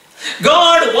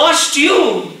 God washed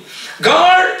you.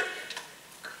 God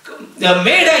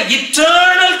made an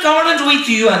eternal covenant with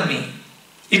you and me.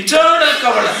 Eternal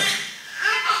covenant.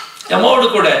 நம்மோடு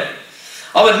கூட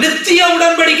அவர் நித்திய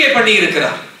உடன்படிக்கை பண்ணி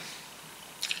இருக்கிறார்.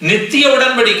 நித்திய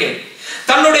உடன்படிக்கை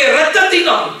தன்னுடைய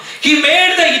இரத்தத்தினால் he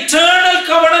made the eternal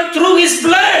covenant through his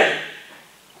blood.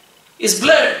 His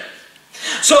blood.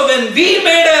 So when we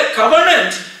made a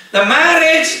covenant, the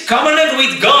marriage covenant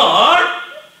with God,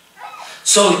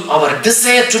 so our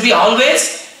desire to be always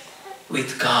with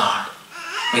God.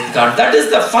 With God. That is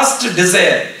the first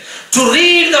desire. To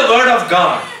read the word of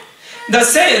God. The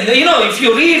same, if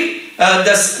you read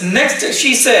this next,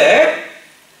 she said,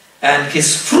 and his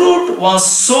fruit was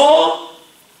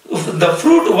the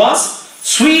fruit was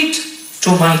sweet to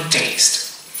my taste.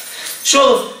 So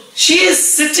she is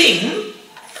sitting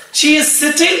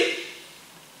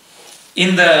in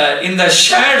the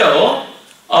shadow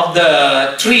of the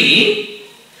tree,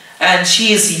 and she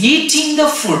is eating the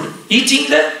fruit.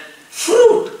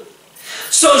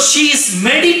 So she is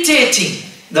meditating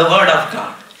the word of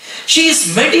God. She is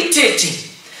meditating.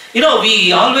 We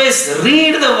always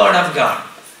read the word of God.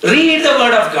 Read the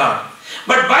word of God.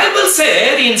 But Bible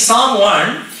said in Psalm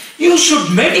 1, you should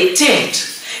meditate.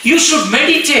 You should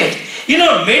meditate.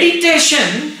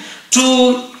 Meditation to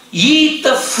eat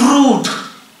the fruit.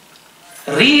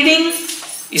 Reading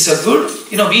is a good,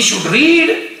 we should read,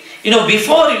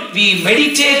 before we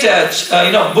meditate a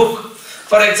book.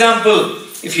 For example,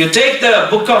 if you take the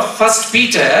book of 1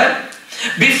 Peter,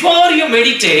 before you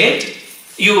meditate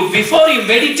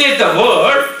the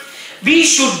word, we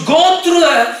should go through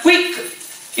a quick,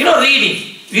 reading.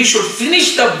 We should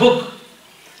finish the book.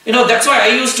 That's why I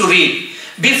used to read.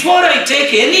 Before I take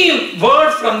any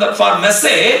word for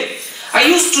message, I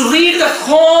used to read the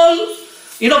whole,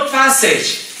 passage.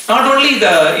 Not only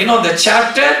the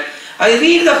chapter, I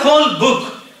read the whole book.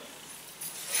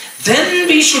 Then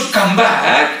we should come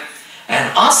back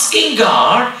and asking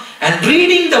God and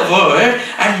reading the word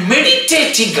and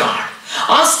meditating God.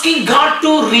 Asking God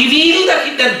to reveal the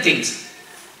hidden things.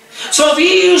 So we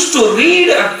used to read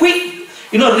a quick,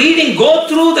 reading, go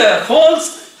through the whole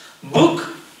book,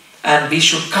 and we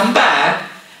should come back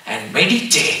and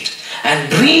meditate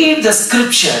and read the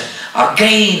scripture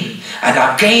again and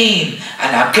again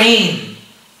and again.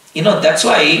 That's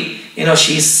why,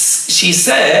 she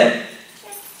said,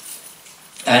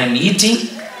 I am eating,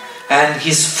 and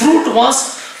his fruit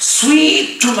was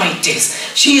sweet to my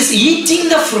taste. She is eating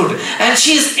the fruit and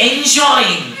she is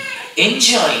enjoying.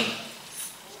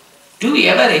 Do you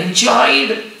ever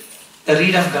enjoyed the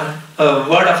read of God,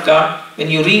 word of God? When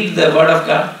you read the word of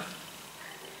God,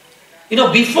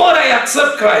 before I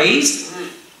accept Christ,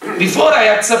 when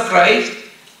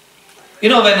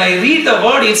I read the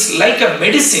word, it's like a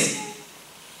medicine.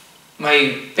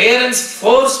 My parents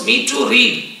force me to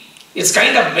read. It's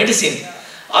kind of medicine.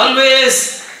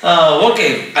 Always,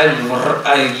 okay,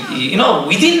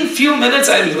 within few minutes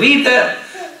I will read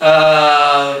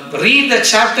the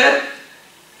chapter,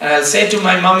 and I'll say to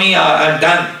my mommy, I'm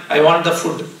done, I want the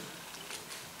food.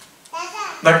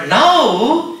 But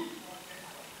now,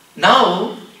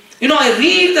 I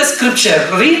read the scripture,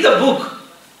 read the book,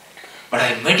 but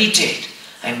I meditate.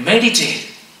 I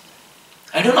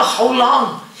don't know how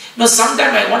long.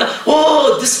 Sometimes I wonder,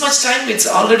 this much time it's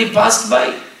already passed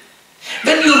by.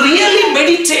 When you really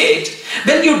meditate,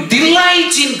 when you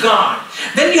delight in God,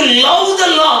 when you love the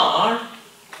Lord,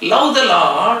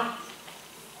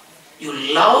 you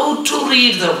love to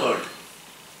read the word.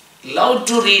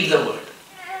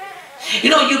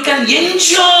 You can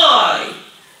enjoy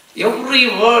every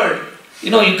word.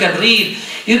 You can read.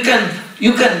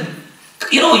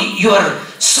 Your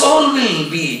soul will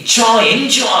be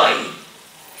enjoy.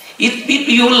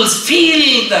 You will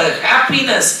feel the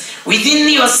happiness within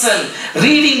yourself,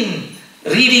 reading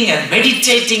and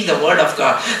meditating the word of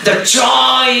God. The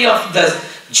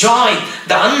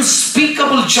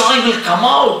unspeakable joy will come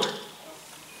out.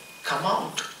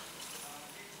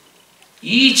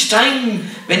 Each time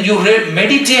when you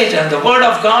meditate on the word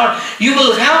of God, you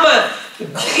will have a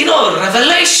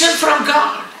revelation from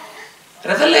God.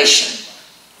 Revelation.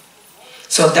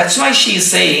 So that's why she is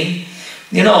saying,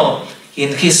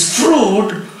 in his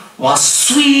fruit was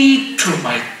sweet to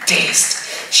my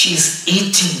taste. She is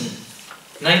eating,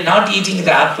 not eating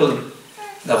the apple,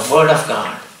 the word of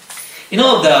God.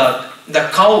 The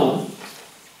cow,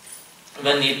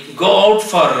 when it go out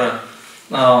for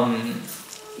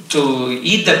to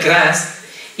eat the grass,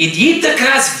 it eat the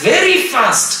grass very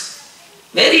fast.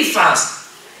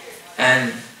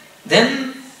 And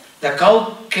then the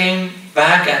cow came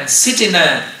back and sit in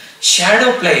a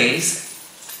shadow place,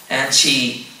 and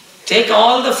she take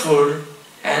all the food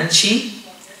and she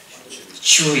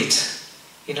chew it.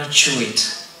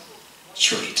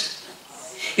 chew it.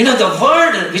 You know, the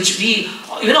word which we,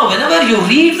 whenever you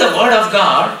read the word of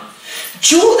God,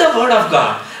 chew the word of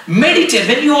God. Meditate.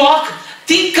 When you walk,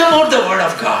 think about the word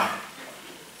of God.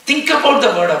 Think about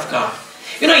the word of God.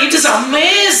 It is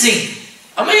amazing.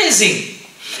 Amazing.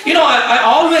 I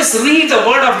always read the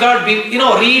word of God,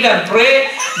 read and pray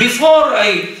before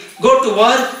I go to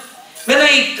work. When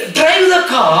I drive the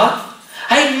car,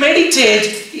 I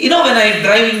meditate, when I am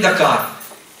driving the car.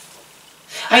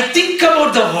 I think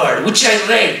about the word which I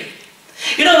read.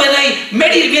 When I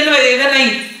meditate, when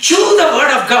I chew the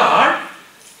word of God,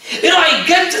 I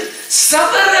get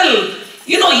several,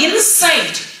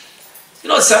 insight.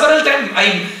 Several times,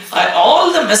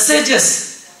 all the messages,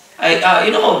 the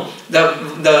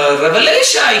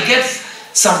revelation I get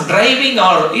some driving,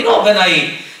 or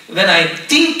when I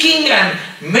thinking and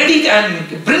meditate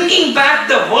and bringing back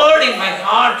the word in my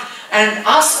heart and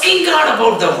asking God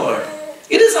about the word.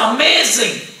 It is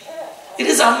amazing. It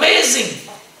is amazing.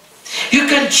 You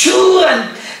can chew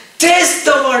and taste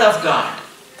the word of God.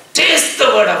 Taste the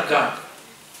word of God.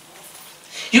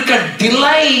 You can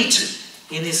delight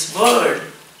in His word.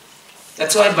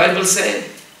 That's why Bible says,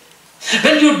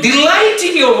 when you delight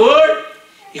in your word,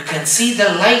 you can see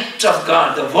the light of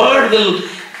God. The word will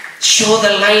show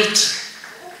the light.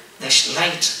 The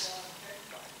light.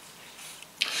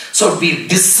 So we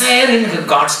desire in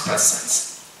God's presence.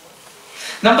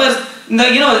 Number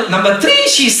 3,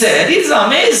 she said, it's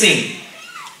amazing.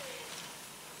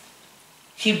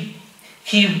 He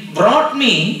brought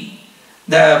me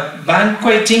the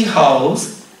banqueting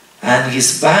house, and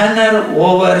His banner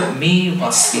over me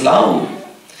was love.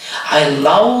 I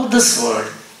love this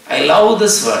word. I love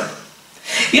this word.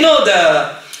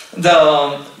 The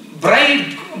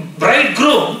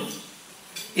bridegroom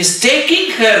is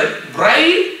taking her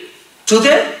bride to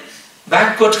the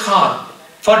banquet hall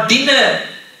for dinner.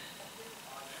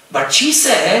 But she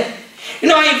said,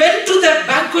 I went to that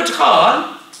banquet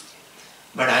hall,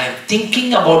 but I am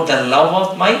thinking about the love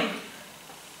of my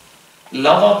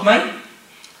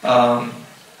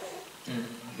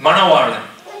Manavalan.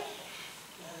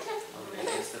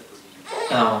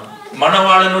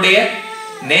 Manavalanudaya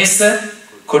Nesa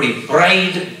Kodi,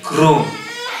 bridegroom.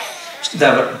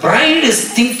 The bride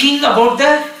is thinking about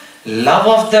the love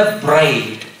of the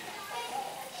bride.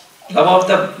 Love of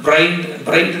the bride,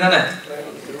 bridegroom.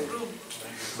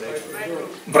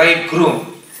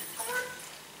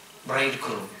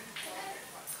 Bridegroom.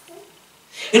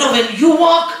 When you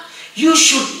walk, you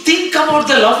should think about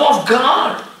the love of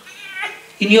God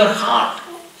in your heart.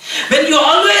 When you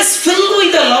always fill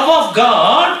with the love of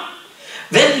God,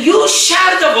 when you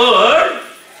share the word,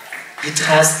 it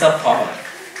has the power.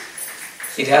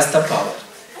 It has the power.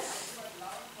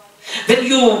 When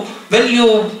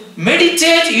you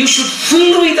meditate, you should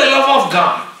fill with the love of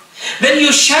God. When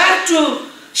you share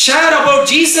about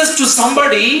Jesus to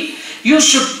somebody, you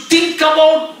should think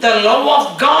about the love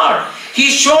of God He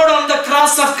showed on the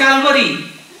cross of Calvary.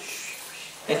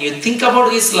 When you think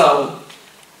about His love,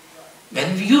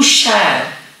 when you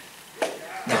share,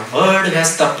 the word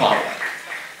has the power.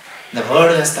 The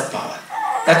word has the power.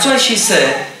 That's why she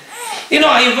said,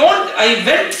 I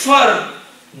went for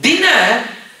dinner,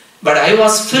 but I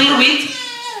was filled with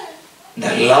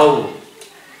the love.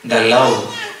 The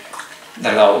love.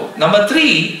 The love. Number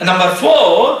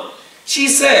 4, she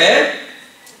said,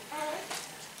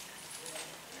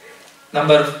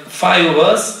 number 5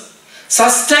 verse,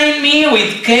 sustain me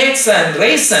with cakes and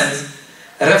raisins,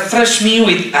 refresh me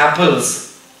with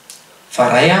apples, for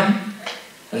I am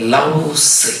love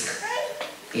sick.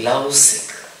 Love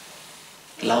sick.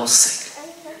 Love sick.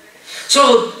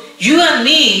 So, you and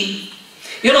me,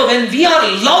 when we are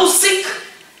love sick,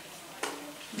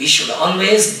 we should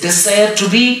always desire to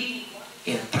be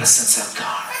in presence of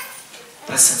God.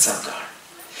 Presence of God.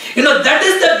 That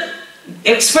is the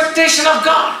expectation of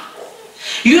God.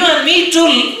 You and me to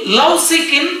love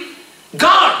sick in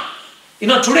God.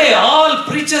 Today all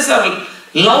preachers are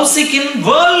love sick in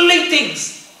worldly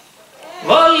things.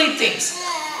 Worldly things.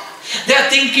 They are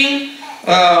thinking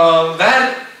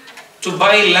where to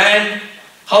buy land,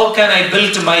 how can I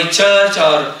build my church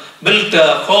or build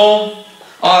a home,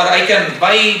 or I can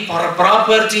buy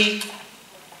property.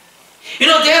 They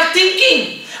are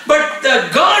thinking, but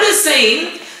God is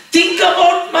saying, think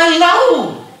about my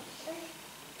love.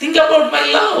 Think about my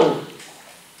love.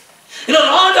 A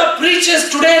lot of preachers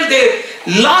today, they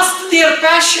lost their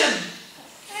passion.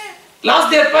 Lost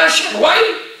their passion.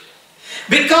 Why?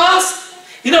 Because,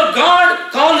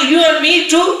 God called you and me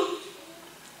to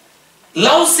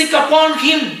love sick upon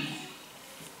Him.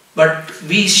 But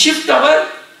we shift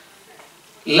our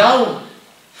love.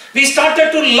 We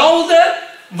started to love the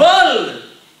world.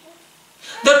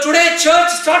 The today church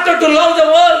started to love the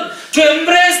world, to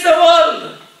embrace the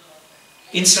world,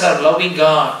 instead of loving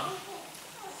God.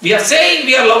 We are saying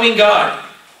we are loving God,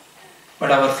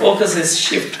 but our focus is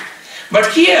shift.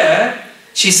 But here,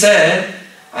 she said,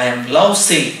 I am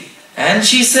lousy. And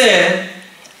she said,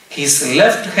 his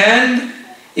left hand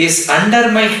is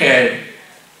under my head,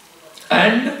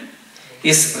 and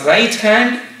his right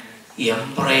hand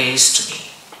embraced me.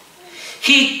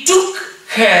 He took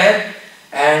her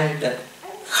and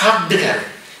hugged her.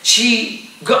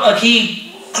 He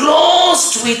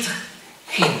closed with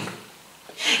him.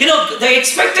 You know, the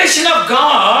expectation of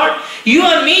God, you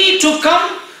and me to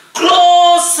come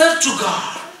closer to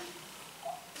God.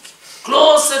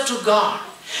 Closer to God.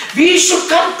 We should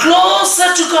come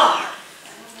closer to God.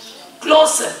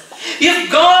 Closer.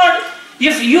 If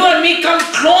you and me come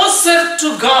closer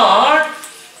to God,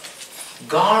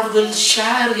 God will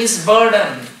share His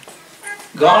burden.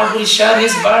 God will share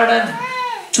His burden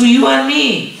to you and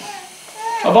me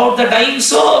about the dying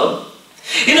soul.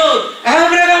 You know,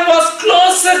 Abraham was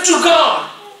closer to God.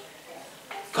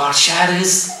 God shared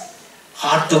His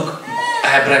heart to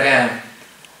Abraham.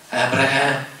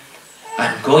 Abraham,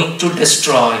 I'm going to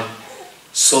destroy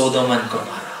Sodom and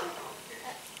Gomorrah.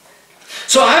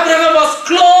 So Abraham was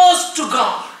close to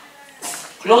God.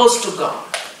 Close to God.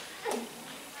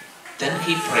 Then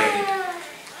he prayed.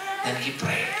 Then he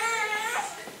prayed.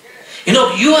 You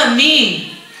know, you and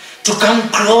me to come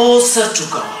closer to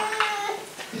God.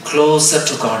 Closer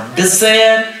to God.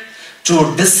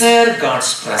 To desire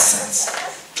God's presence.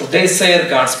 To desire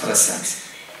God's presence.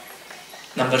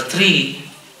 Number 3,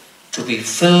 to be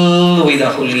filled with the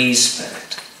Holy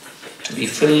Spirit. To be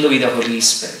filled with the Holy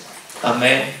Spirit.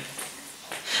 Amen.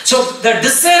 So the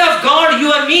desire of God,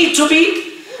 you and me, to be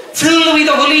filled with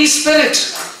the Holy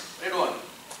Spirit.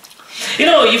 You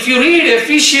know, if you read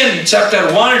Ephesians chapter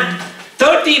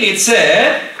 1:13, it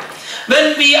said,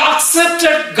 when we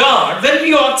accepted God, when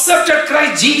you accepted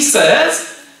Christ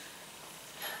Jesus,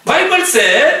 Bible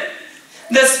said,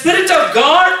 the Spirit of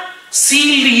God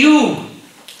sealed you.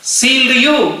 Sealed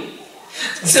you.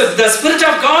 So the Spirit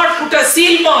of God put a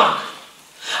seal mark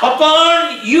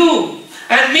upon you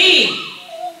and me.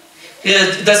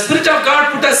 The Spirit of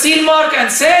God put a seal mark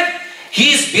and said,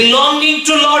 he is belonging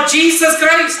to Lord Jesus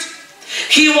Christ.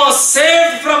 He was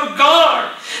saved from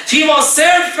God. He was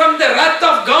saved from the wrath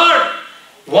of God,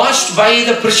 washed by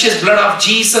the precious blood of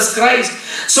Jesus Christ.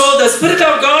 So the Spirit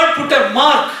of God put a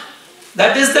mark.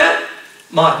 That is the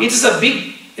mark. It is a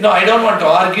big, I don't want to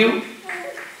argue.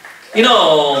 It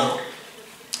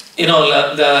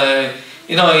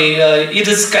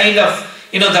is kind of,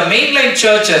 the mainline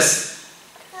churches,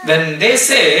 when they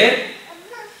say,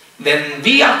 when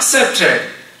we accepted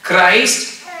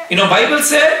Christ, Bible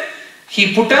said,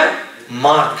 He put a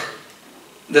mark.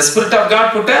 The Spirit of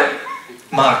God put a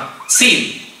mark,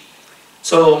 seal.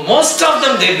 So most of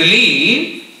them, they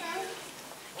believe,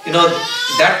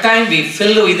 that time we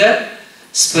filled with the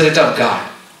Spirit of God.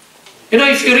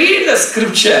 If you read the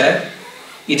scripture,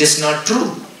 it is not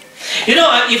true.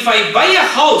 If I buy a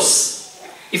house,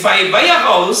 that's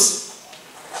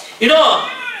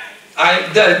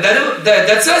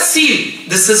a seal.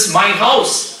 This is my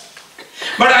house.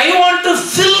 But I want to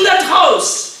fill that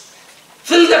house.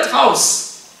 Fill that house.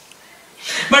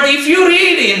 But if you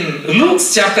read in Luke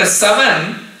chapter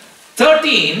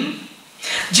 7:13,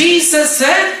 Jesus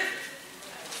said,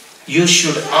 you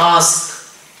should ask.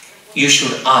 You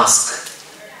should ask.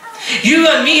 You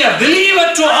and me, a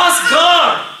believer, to ask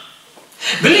God.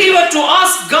 Believer to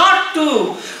ask God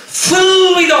to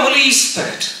fill with the Holy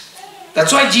Spirit.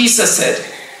 That's why Jesus said.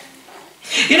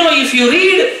 If you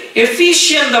read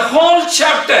Ephesians, the whole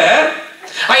chapter,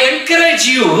 I encourage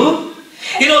you,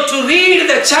 to read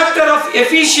the chapter of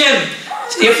Ephesians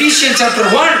chapter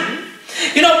 1.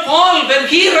 Paul, when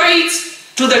he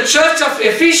writes to the church of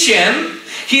Ephesians,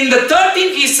 in the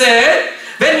 13th he said,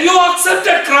 when you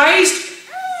accepted Christ,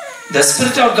 the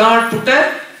Spirit of God put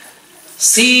a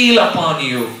seal upon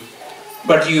you.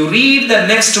 But you read the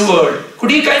next word.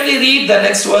 Could you kindly read the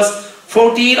next verse,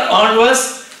 14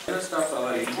 onwards? Of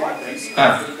our inheritance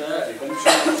unto the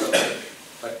redemption of the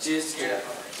purchased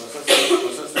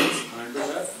possessions unto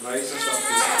the rises of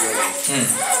His glory.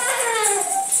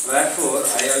 Wherefore I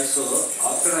also,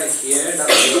 after I heard of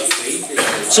your faith in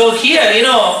God. So here,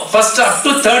 first up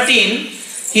to 13,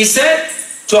 he said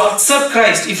to accept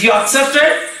Christ. If you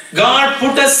accepted, God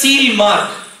put a seal mark.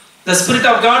 The Spirit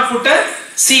of God put a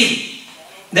seal.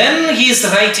 Then he is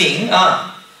writing,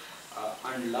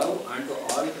 and love unto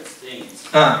all the saints.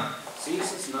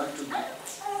 Ceases not to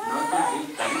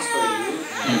give thanks for you,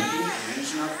 making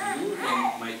mention of you in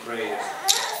my prayers.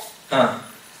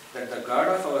 that the God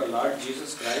of our Lord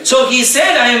Jesus Christ, So he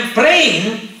said, I am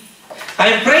praying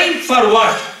for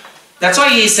what? That's why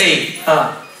he is saying.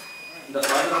 the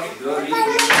Father of glory, will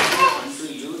give unto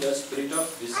you the spirit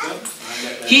of wisdom and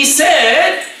the He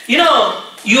said,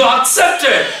 you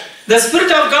accepted. The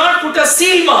Spirit of God put a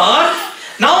seal mark.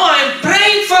 Now I am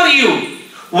praying for you.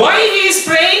 Why he is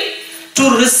praying?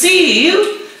 To receive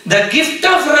the gift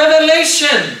of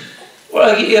revelation.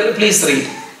 Well, here, please read.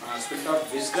 spirit of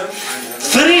wisdom and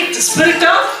Spirit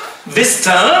of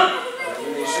wisdom,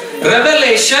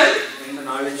 revelation in the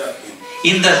knowledge of Him.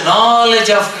 in the knowledge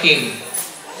of Him.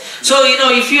 So,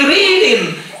 if you read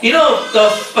in, the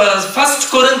 1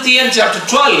 Corinthians chapter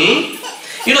 12,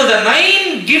 the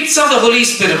 9 gifts of the Holy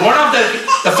Spirit. One of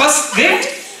the first gift,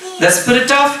 the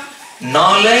Spirit of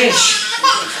knowledge,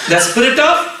 the Spirit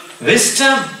of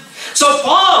wisdom. So,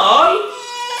 Paul,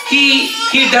 he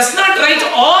does not write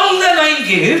all the 9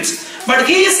 gifts, but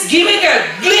he is giving a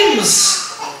glimpse.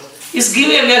 He's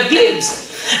giving a glimpse.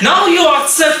 Now you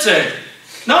accepted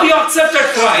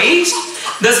Christ.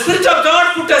 The Spirit of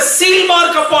God put a seal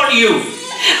mark upon you.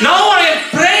 Now I am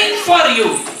praying for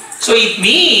you. So it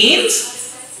means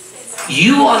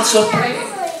you also pray.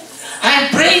 I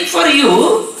am praying for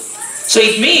you. So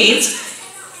it means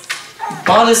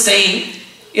Paul is saying,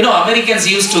 Americans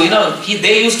used to,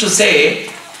 they used to say,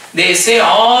 they say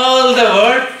all the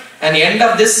word and end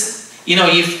of this,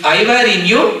 if I were in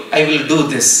you, I will do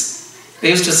this. They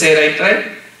used to say, right?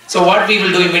 So what we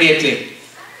will do immediately?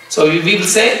 So we will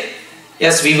say,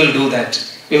 yes, we will do that.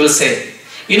 We will say,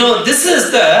 this is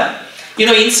the,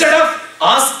 instead of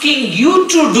asking you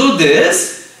to do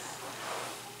this,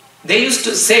 they used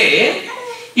to say,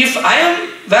 if I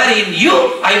were in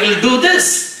you, I will do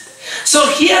this. So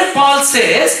here Paul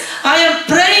says, I am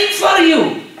praying for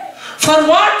you. For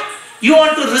what? You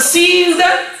want to receive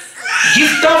the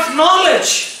gift of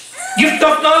knowledge. Gift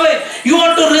of knowledge. You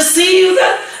want to receive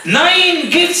the 9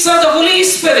 gifts of the Holy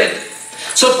Spirit.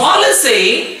 So Paul is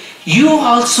saying, you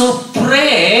also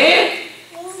pray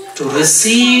to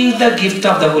receive the gift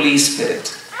of the Holy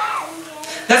Spirit.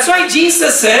 That's why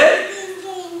Jesus said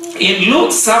in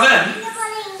Luke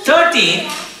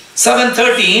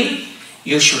 7:13,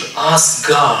 you should ask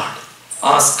God.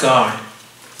 Ask God.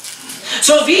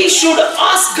 So we should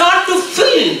ask God to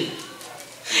fill.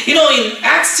 In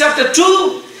Acts chapter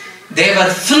 2, they were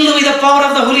filled with the power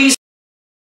of the Holy Spirit.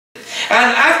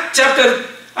 And Acts chapter,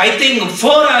 I think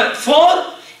 4,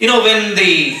 when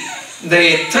they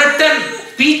threatened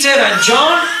Peter and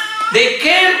John, they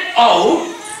came out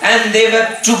and they were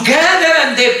together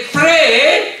and they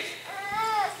prayed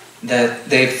that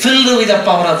they filled with the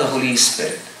power of the Holy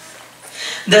Spirit.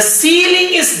 The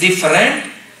sealing is different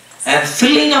and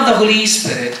filling of the Holy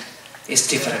Spirit is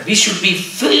different. We should be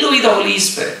filled with the Holy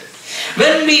Spirit.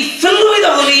 When we fill with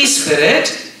the Holy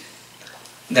Spirit,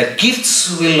 the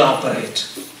gifts will operate.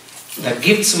 The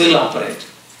gifts will operate.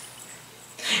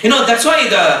 That's why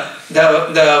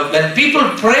when people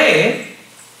pray,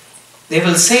 they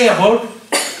will say about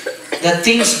the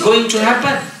things going to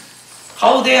happen.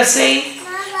 How they are saying?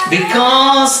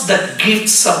 Because the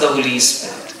gifts of the Holy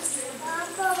Spirit.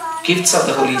 Gifts of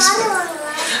the Holy Spirit.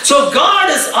 So God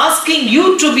is asking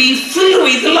you to be filled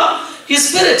with His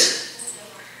Spirit.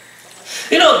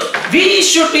 We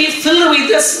should be filled with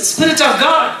the Spirit of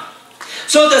God.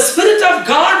 So the Spirit of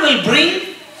God will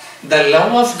bring the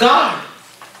love of God.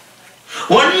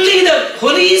 Only the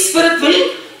Holy Spirit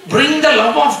will bring the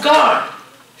love of God.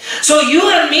 So you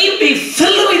and me be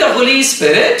filled with the Holy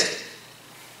Spirit.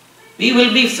 We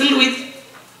will be filled with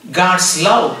God's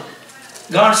love.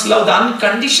 God's love, the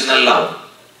unconditional love.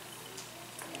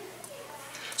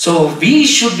 So we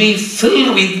should be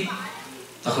filled with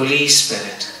the Holy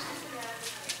Spirit.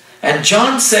 And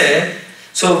John said,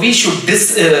 so we should,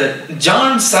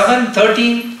 John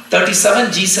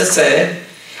 7:37, Jesus said,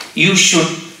 you should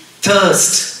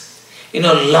thirst,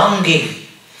 longing.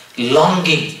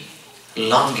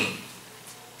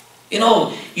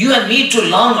 You and me to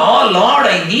long, oh Lord,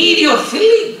 I need your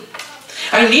filling.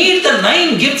 I need the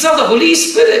 9 gifts of the Holy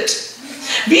Spirit.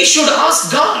 We should ask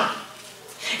God.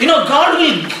 God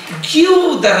will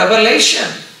give the revelation.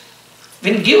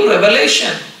 When give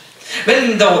revelation,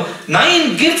 when the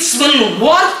 9 gifts will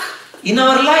work in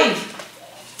our life.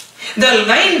 The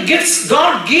 9 gifts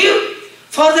God give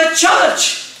for the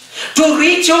church to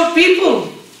reach out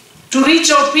people. To reach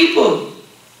out people.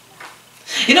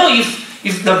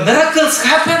 If the miracles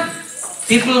happen,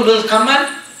 people will come and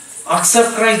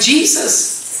accept Christ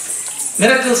Jesus.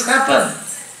 Miracles happen.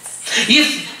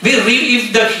 If the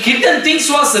hidden things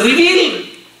was revealed,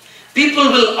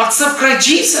 people will accept Christ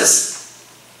Jesus.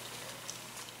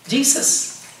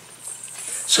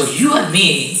 So you and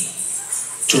me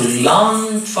to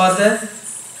long for the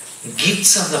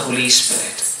gifts of the Holy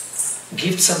Spirit.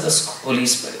 Gifts of the Holy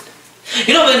Spirit.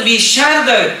 You know, when we share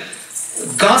the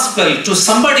gospel to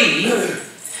somebody,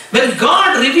 when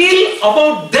God reveals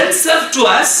about themselves to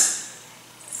us,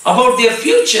 about their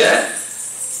future,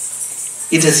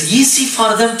 it is easy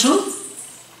for them to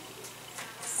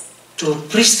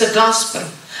preach the gospel.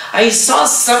 I saw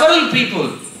several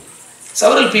people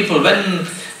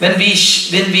when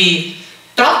we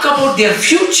talk about their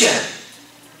future,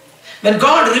 when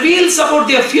God reveals about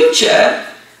their future,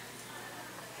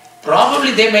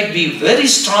 probably they might be very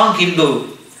strong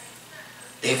Hindu.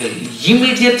 They will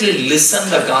immediately listen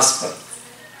the gospel.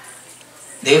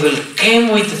 They will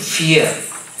come with fear,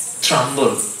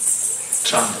 tremble.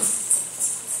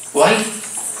 Why?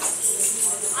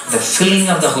 The filling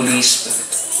of the Holy Spirit.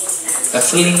 The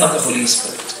filling of the Holy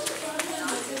Spirit.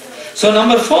 So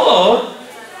number 4,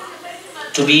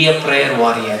 to be a prayer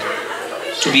warrior.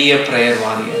 To be a prayer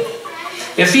warrior.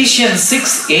 Ephesians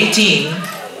 6:18,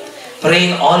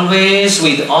 praying always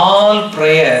with all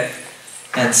prayer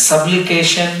and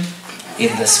supplication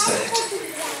in the Spirit.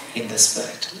 In the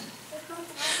Spirit.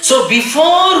 So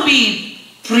before we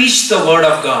preach the Word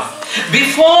of God,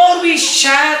 before we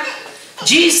share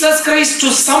Jesus Christ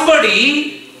to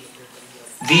somebody,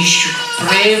 we should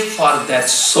pray for that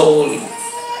soul.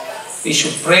 We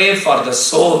should pray for the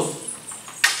soul.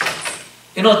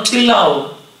 You know, till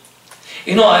now,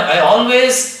 I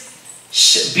always,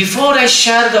 before I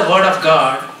share the Word of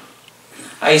God,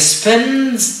 I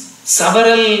spend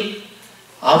several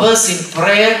hours in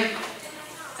prayer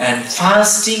and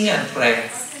fasting and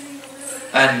prayer.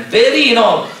 And very,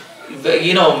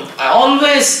 I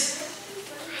always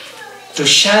to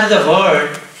share the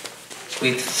Word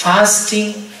with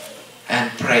fasting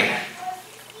and prayer.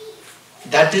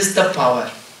 That is the power.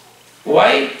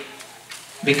 Why?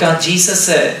 Because Jesus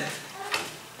said,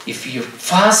 if you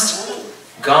fast,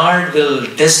 God will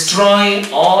destroy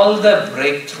all the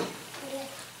breakthrough.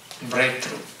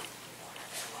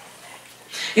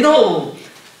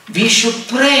 We should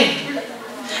pray.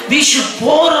 We should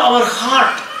pour our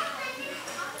heart.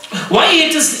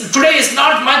 Why today is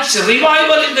not much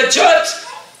revival in the church?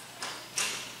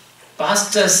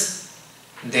 Pastors,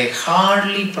 they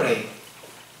hardly pray.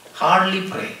 Hardly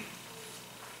pray.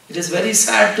 It is very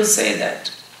sad to say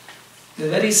that. It is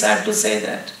very sad to say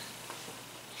that.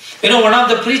 One of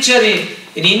the preachers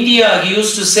in India, he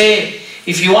used to say,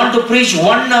 if you want to preach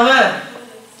 1 hour,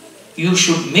 you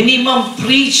should minimum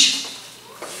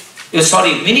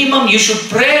you should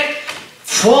pray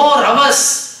 4 hours.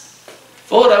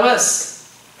 4 hours.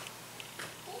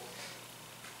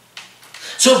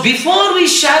 So before we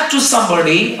share to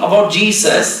somebody about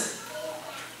Jesus,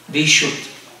 we should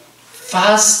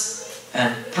fast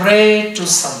and pray to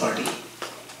somebody.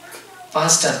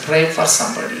 Fast and pray for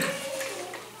somebody.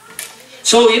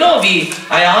 So,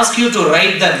 I ask you to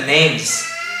write the names.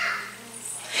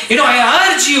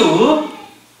 I urge you,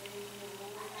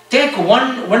 take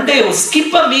one day,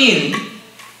 skip a meal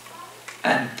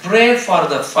and pray for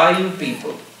the 5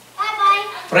 people.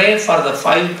 Pray for the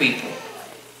 5 people.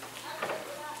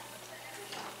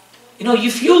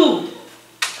 If you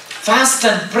fast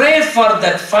and pray for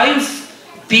that 5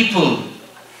 people,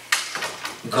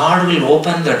 God will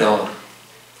open the door.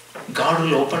 God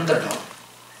will open the door.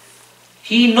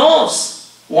 He knows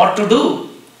what to do.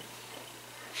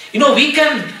 We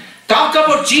can talk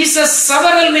about Jesus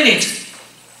several minutes,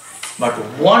 but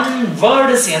one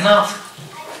word is enough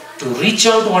to reach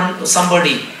out to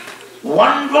somebody.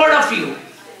 One word of you.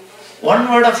 One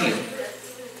word of you.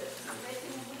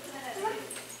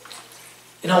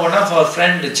 One of our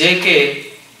friend JK,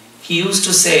 he used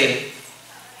to say,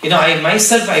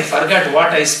 I forgot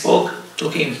what I spoke to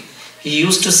him. He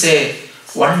used to say,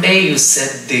 one day you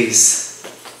said this.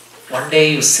 One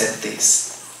day you said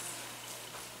this.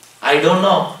 I don't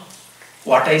know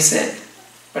what I said,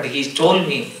 but he told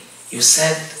me, you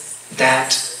said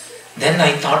that. Then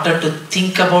I thought to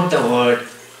think about the word,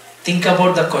 think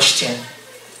about the question.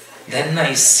 Then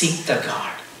I seek the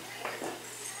God.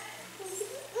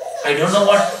 I don't know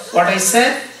what I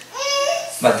said,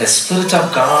 but the Spirit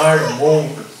of God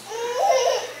moved.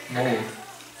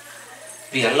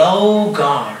 We allow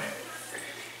God.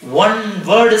 One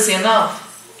word is enough.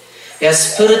 A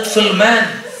spirit-filled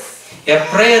man, a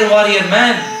prayer warrior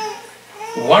man.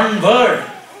 One word.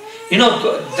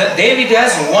 David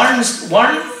has one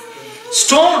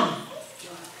stone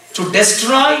to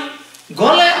destroy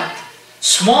Goliath.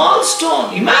 Small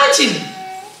stone. Imagine.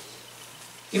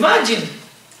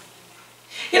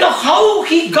 How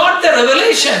he got the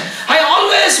revelation. I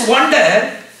always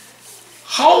wonder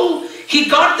how he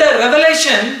got the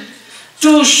revelation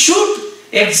to shoot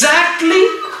exactly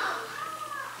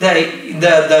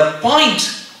the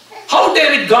point. How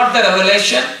David got the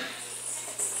revelation?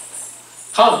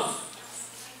 How?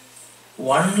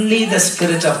 Only the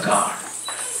Spirit of God.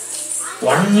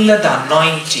 Only the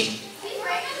anointing.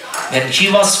 When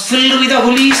he was filled with the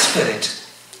Holy Spirit,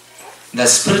 the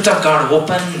Spirit of God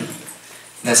opened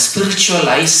the spiritual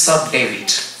eyes of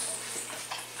David.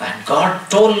 And God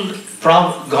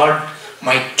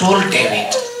might told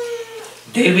David,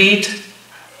 David,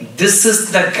 this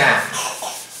is the gap.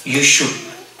 You should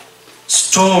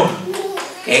stone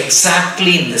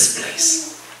exactly in this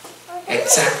place.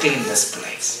 Exactly in this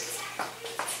place.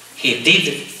 He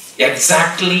did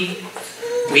exactly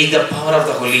with the power of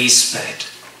the Holy Spirit.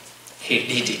 He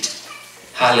did it.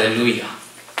 Hallelujah.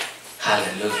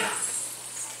 Hallelujah.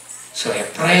 So a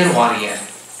prayer warrior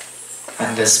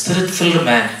and the Spirit-filled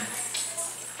man,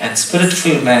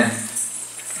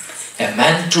 a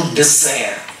man to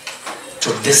desire.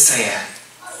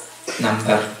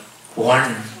 Number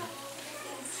one,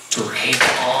 to hate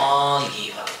all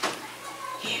evil.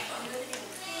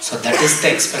 So that is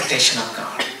the expectation of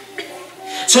God.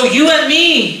 So you and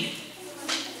me,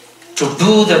 to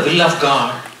do the will of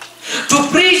God, to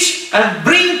preach and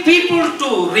bring people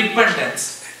to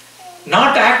repentance,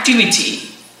 not activity.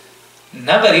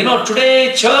 Never,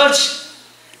 today church,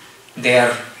 they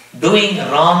are doing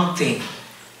wrong thing.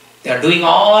 They are doing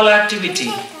all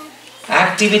activity.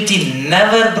 Activity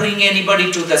never bring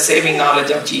anybody to the saving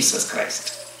knowledge of Jesus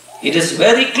Christ. It is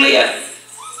very clear.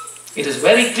 It is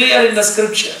very clear in the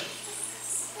scripture.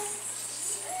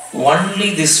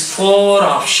 Only this 4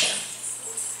 options.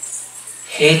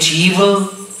 Hate evil,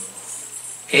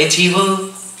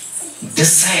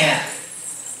 desire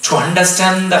to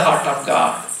understand the heart of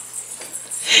God.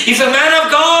 If a man of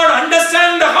God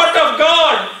understands the heart of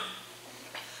God,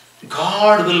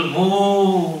 God will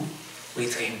move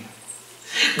with him.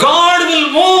 God will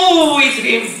move with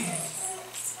him.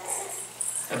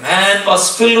 A man was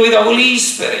filled with the Holy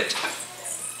Spirit.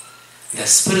 The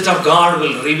Spirit of God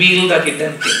will reveal the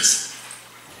hidden things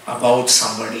about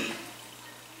somebody.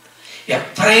 A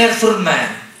prayerful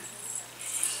man,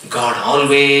 God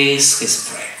always is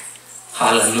prayer.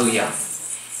 Hallelujah.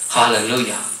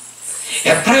 Hallelujah.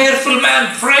 A prayerful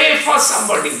man pray for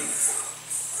somebody.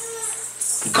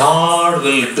 God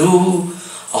will do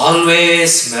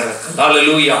always miracle.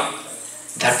 Hallelujah.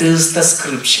 That is the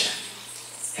scripture.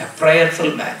 A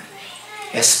prayerful man,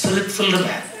 a spirit-filled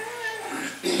man.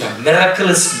 The miracle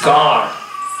is God.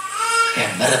 A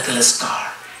miracle is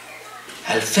God.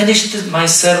 I'll finish my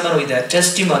sermon with a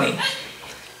testimony.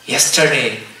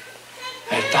 Yesterday,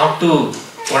 I talked to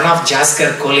one of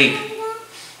Jaskar's colleague.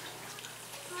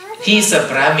 He is a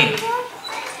Brahmin.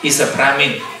 He's a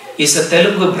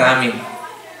Telugu Brahmin.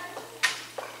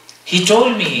 He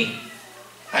told me,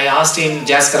 I asked him,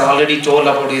 Jaskar already told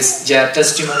about his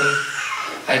testimony.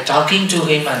 I talking to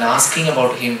him and asking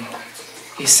about him.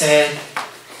 He said,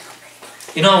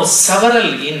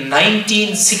 several in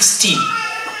 1960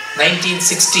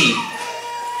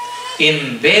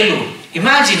 in Vellore.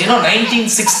 Imagine,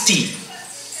 1960.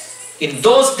 In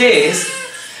those days,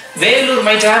 Vellore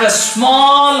might have a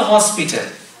small hospital.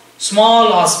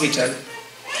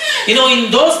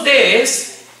 In those days,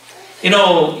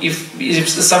 if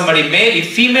somebody male,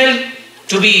 if female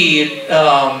to be,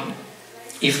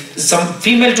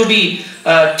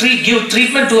 give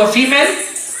treatment to a female,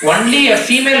 only a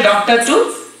female doctor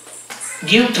to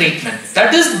give treatment.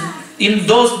 That is in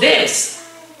those days.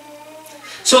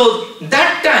 So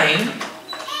that time,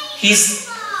 his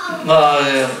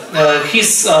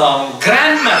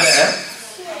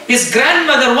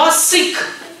grandmother was sick.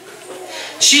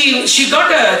 She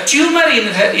got a tumor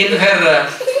in her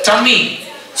tummy.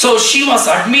 So she was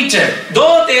admitted.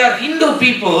 Though they are Hindu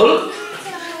people,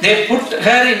 they put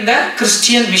her in the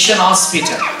Christian mission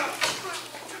hospital.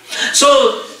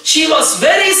 So she was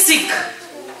very sick.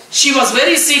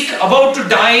 About to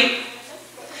die.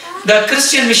 The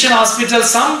Christian mission hospital,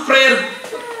 some prayer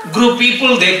group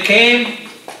people, they came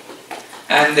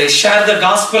and they shared the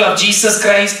gospel of Jesus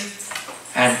Christ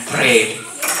and prayed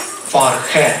for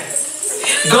her.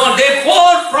 God, they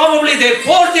poured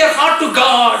their heart to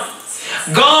God.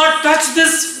 God touched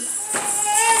this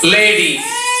lady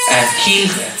and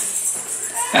healed her.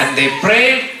 And they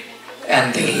prayed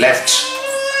and they left.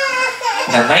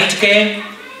 The night came,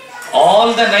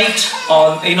 all the night,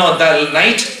 the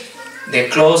night, they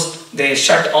closed, they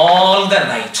shut all the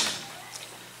night.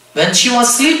 When she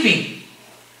was sleeping,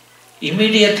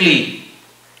 immediately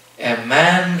a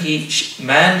man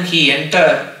he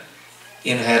entered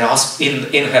in her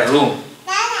room.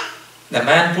 The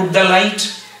man put the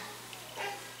light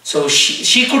So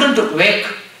she couldn't wake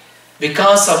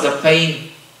because of the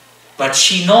pain. But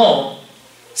she know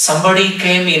somebody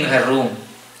came in her room.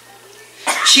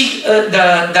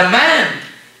 The man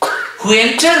who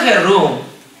entered her room,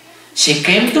 she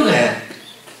came to her.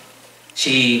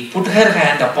 She put her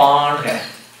hand upon her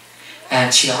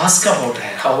and she asked about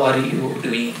her. How are you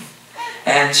doing?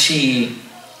 And he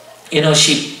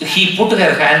put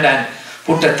her hand and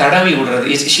put a tadavi udra.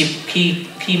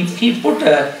 He put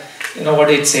a, what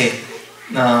did it say?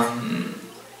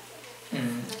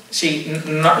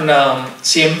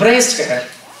 She embraced her,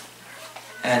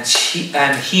 and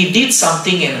he did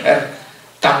something in her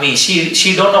tummy.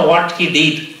 She don't know what he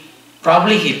did.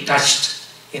 Probably he touched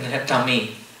in her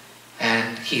tummy,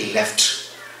 and he left.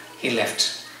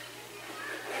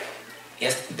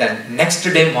 Yes, the next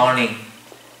day morning,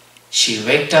 she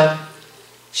waked up.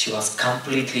 She was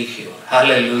completely healed.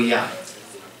 Hallelujah.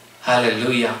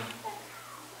 Hallelujah.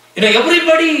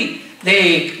 Everybody,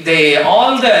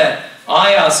 all the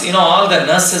ayahs, all the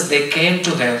nurses, they came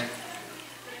to her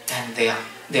and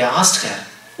they asked her,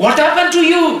 what happened to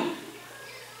you?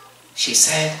 She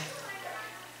said,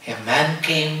 a man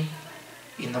came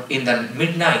in the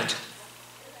midnight.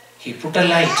 He put a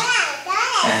light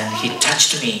and he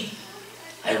touched me.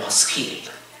 I was healed.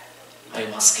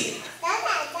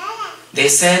 They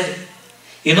said,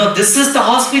 this is the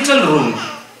hospital room.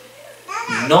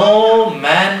 No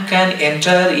man can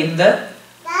enter in that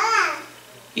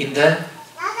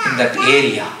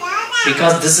area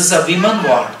because this is a women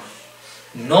ward.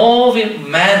 No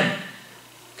man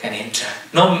can enter.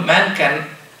 No man can.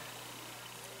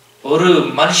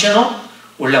 Oru manushanum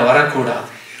ulla varakudadu.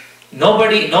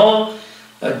 Nobody, no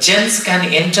gents can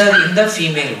enter in the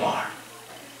female ward.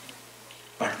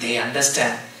 But they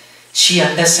understand. She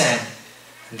understands.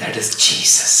 That is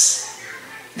Jesus.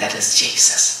 That is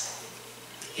Jesus.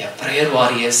 Yeah, prayer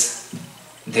warriors,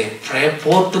 they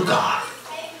pour to God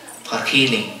for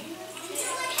healing.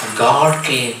 And God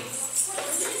came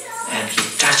and He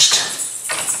touched,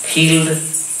 healed,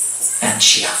 and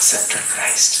she accepted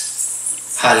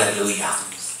Christ. Hallelujah.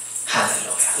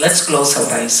 Hallelujah. Let's close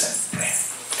our eyes and pray.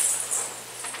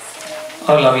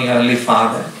 Oh, loving Heavenly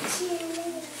Father,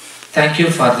 thank you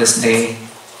for this day.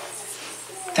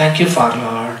 Thank you for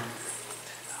Lord.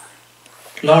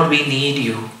 Lord, we need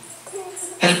you.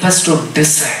 Help us to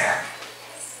desire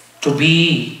to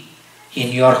be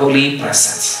in your holy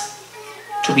presence.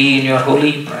 To be in your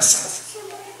holy presence.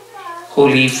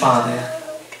 Holy Father,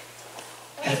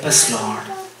 help us, Lord.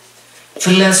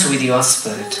 Fill us with your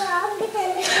Spirit.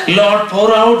 Lord,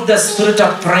 pour out the spirit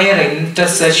of prayer and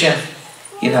intercession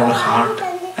in our heart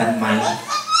and mind.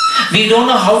 We don't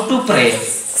know how to pray.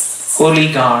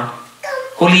 Holy God,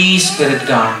 Holy Spirit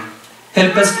God,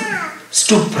 help us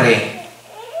to pray.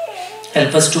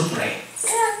 Help us to pray.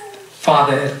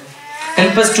 Father,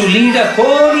 help us to lead a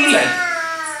holy life.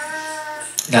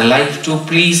 The life to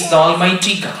please the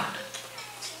Almighty God.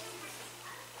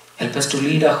 Help us to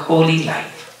lead a holy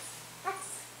life.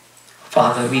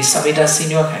 Father, we submit us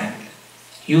in your hand.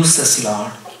 Use us,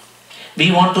 Lord.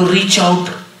 We want to reach out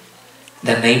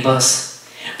the neighbors.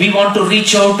 We want to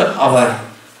reach out our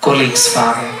colleagues,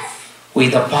 Father,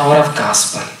 with the power of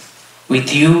gospel.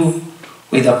 With you,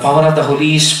 with the power of the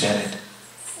Holy Spirit.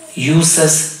 Use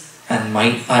us and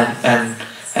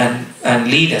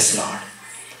lead us, Lord.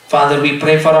 Father, we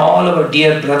pray for all our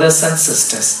dear brothers and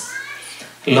sisters.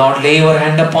 Lord, lay your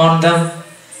hand upon them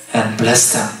and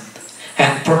bless them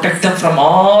and protect them from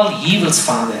all evils,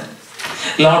 Father.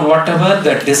 Lord, whatever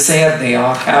the desire they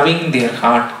are having in their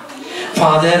heart,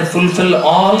 Father, fulfill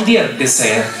all their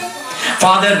desire.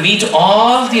 Father, meet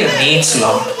all their needs,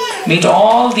 Lord. Meet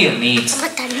all their needs.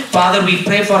 Father, we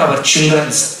pray for our children.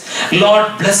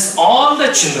 Lord, bless all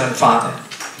the children, Father.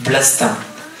 Bless them.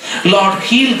 Lord,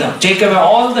 heal them. Take away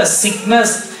all the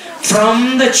sickness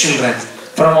from the children,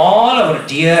 from all our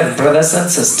dear brothers and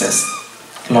sisters.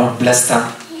 Lord, bless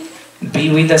them.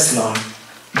 Be with us, Lord.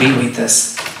 Be with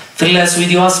us. Fill us with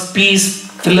your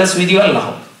peace. Fill us with your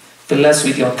love. Fill us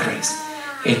with your grace.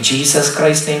 In Jesus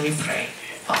Christ's name we pray.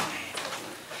 Amen.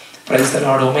 Praise the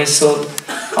Lord, O my soul.